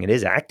guarantee anything. It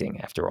is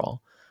acting after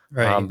all.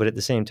 Right. But at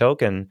the same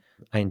token,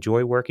 I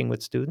enjoy working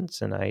with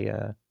students, and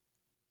I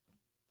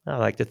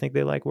like to think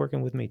they like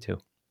working with me too.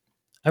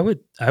 I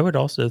would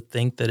also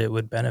think that it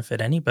would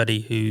benefit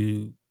anybody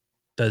who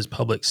does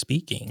public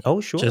speaking Oh,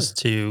 sure. just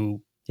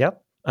to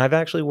Yep. I've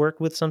actually worked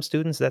with some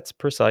students. That's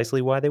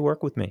precisely why they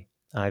work with me.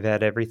 I've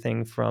had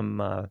everything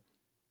from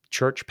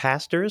church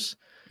pastors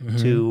Mhm.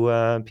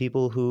 to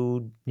people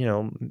who,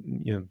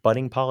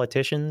 budding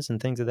politicians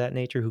and things of that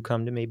nature who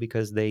come to me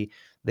because they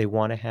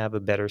want to have a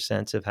better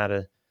sense of how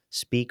to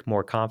speak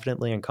more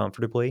confidently and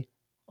comfortably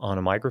on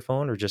a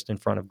microphone or just in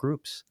front of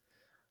groups.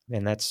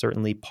 And that's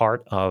certainly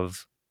part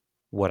of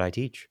what I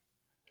teach.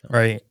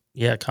 Right.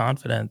 Yeah,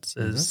 confidence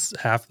Mhm. is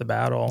half the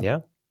battle. Yeah,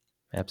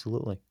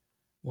 absolutely.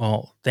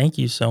 Well, thank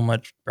you so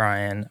much,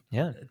 Brian.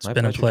 Yeah, It's my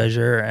been a pleasure, Josh.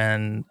 pleasure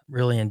and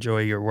really enjoy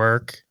your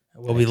work.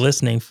 We'll be Thanks.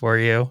 listening for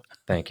you.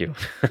 Thank you.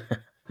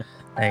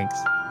 Thanks.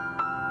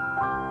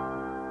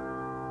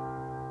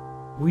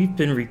 We've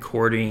been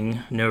recording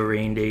No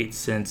Rain Date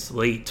since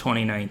late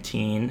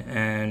 2019,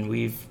 and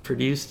we've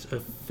produced a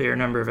fair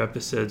number of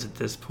episodes at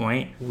this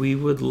point. We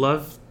would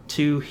love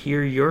to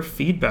hear your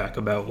feedback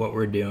about what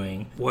we're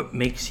doing. What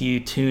makes you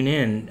tune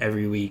in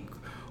every week?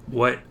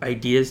 What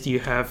ideas do you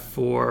have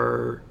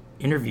for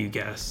interview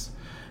guests?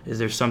 Is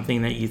there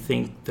something that you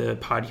think the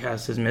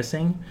podcast is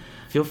missing?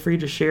 Feel free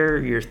to share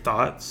your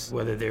thoughts,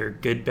 whether they're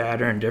good,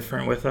 bad, or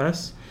indifferent with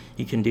us.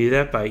 You can do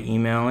that by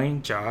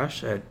emailing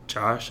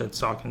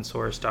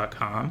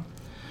josh@sauconsource.com.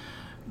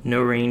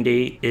 No Rain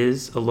Date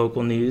is a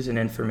local news and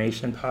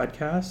information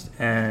podcast,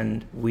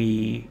 and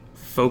we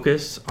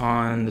focus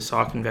on the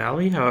Saucon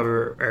Valley.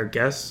 However, our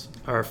guests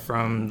are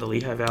from the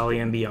Lehigh Valley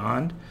and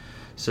beyond.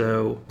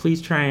 So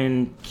please try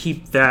and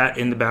keep that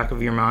in the back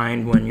of your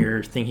mind when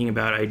you're thinking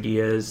about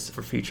ideas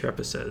for future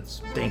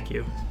episodes. Thank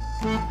you.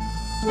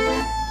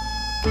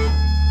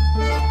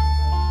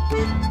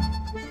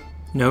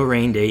 No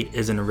Rain Date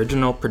is an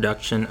original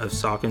production of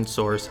Saucon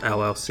Source,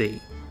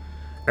 LLC.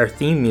 Our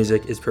theme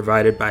music is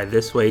provided by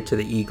This Way to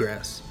the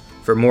Egress.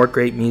 For more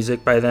great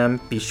music by them,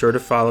 be sure to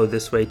follow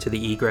This Way to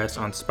the Egress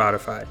on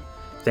Spotify.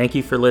 Thank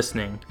you for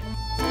listening.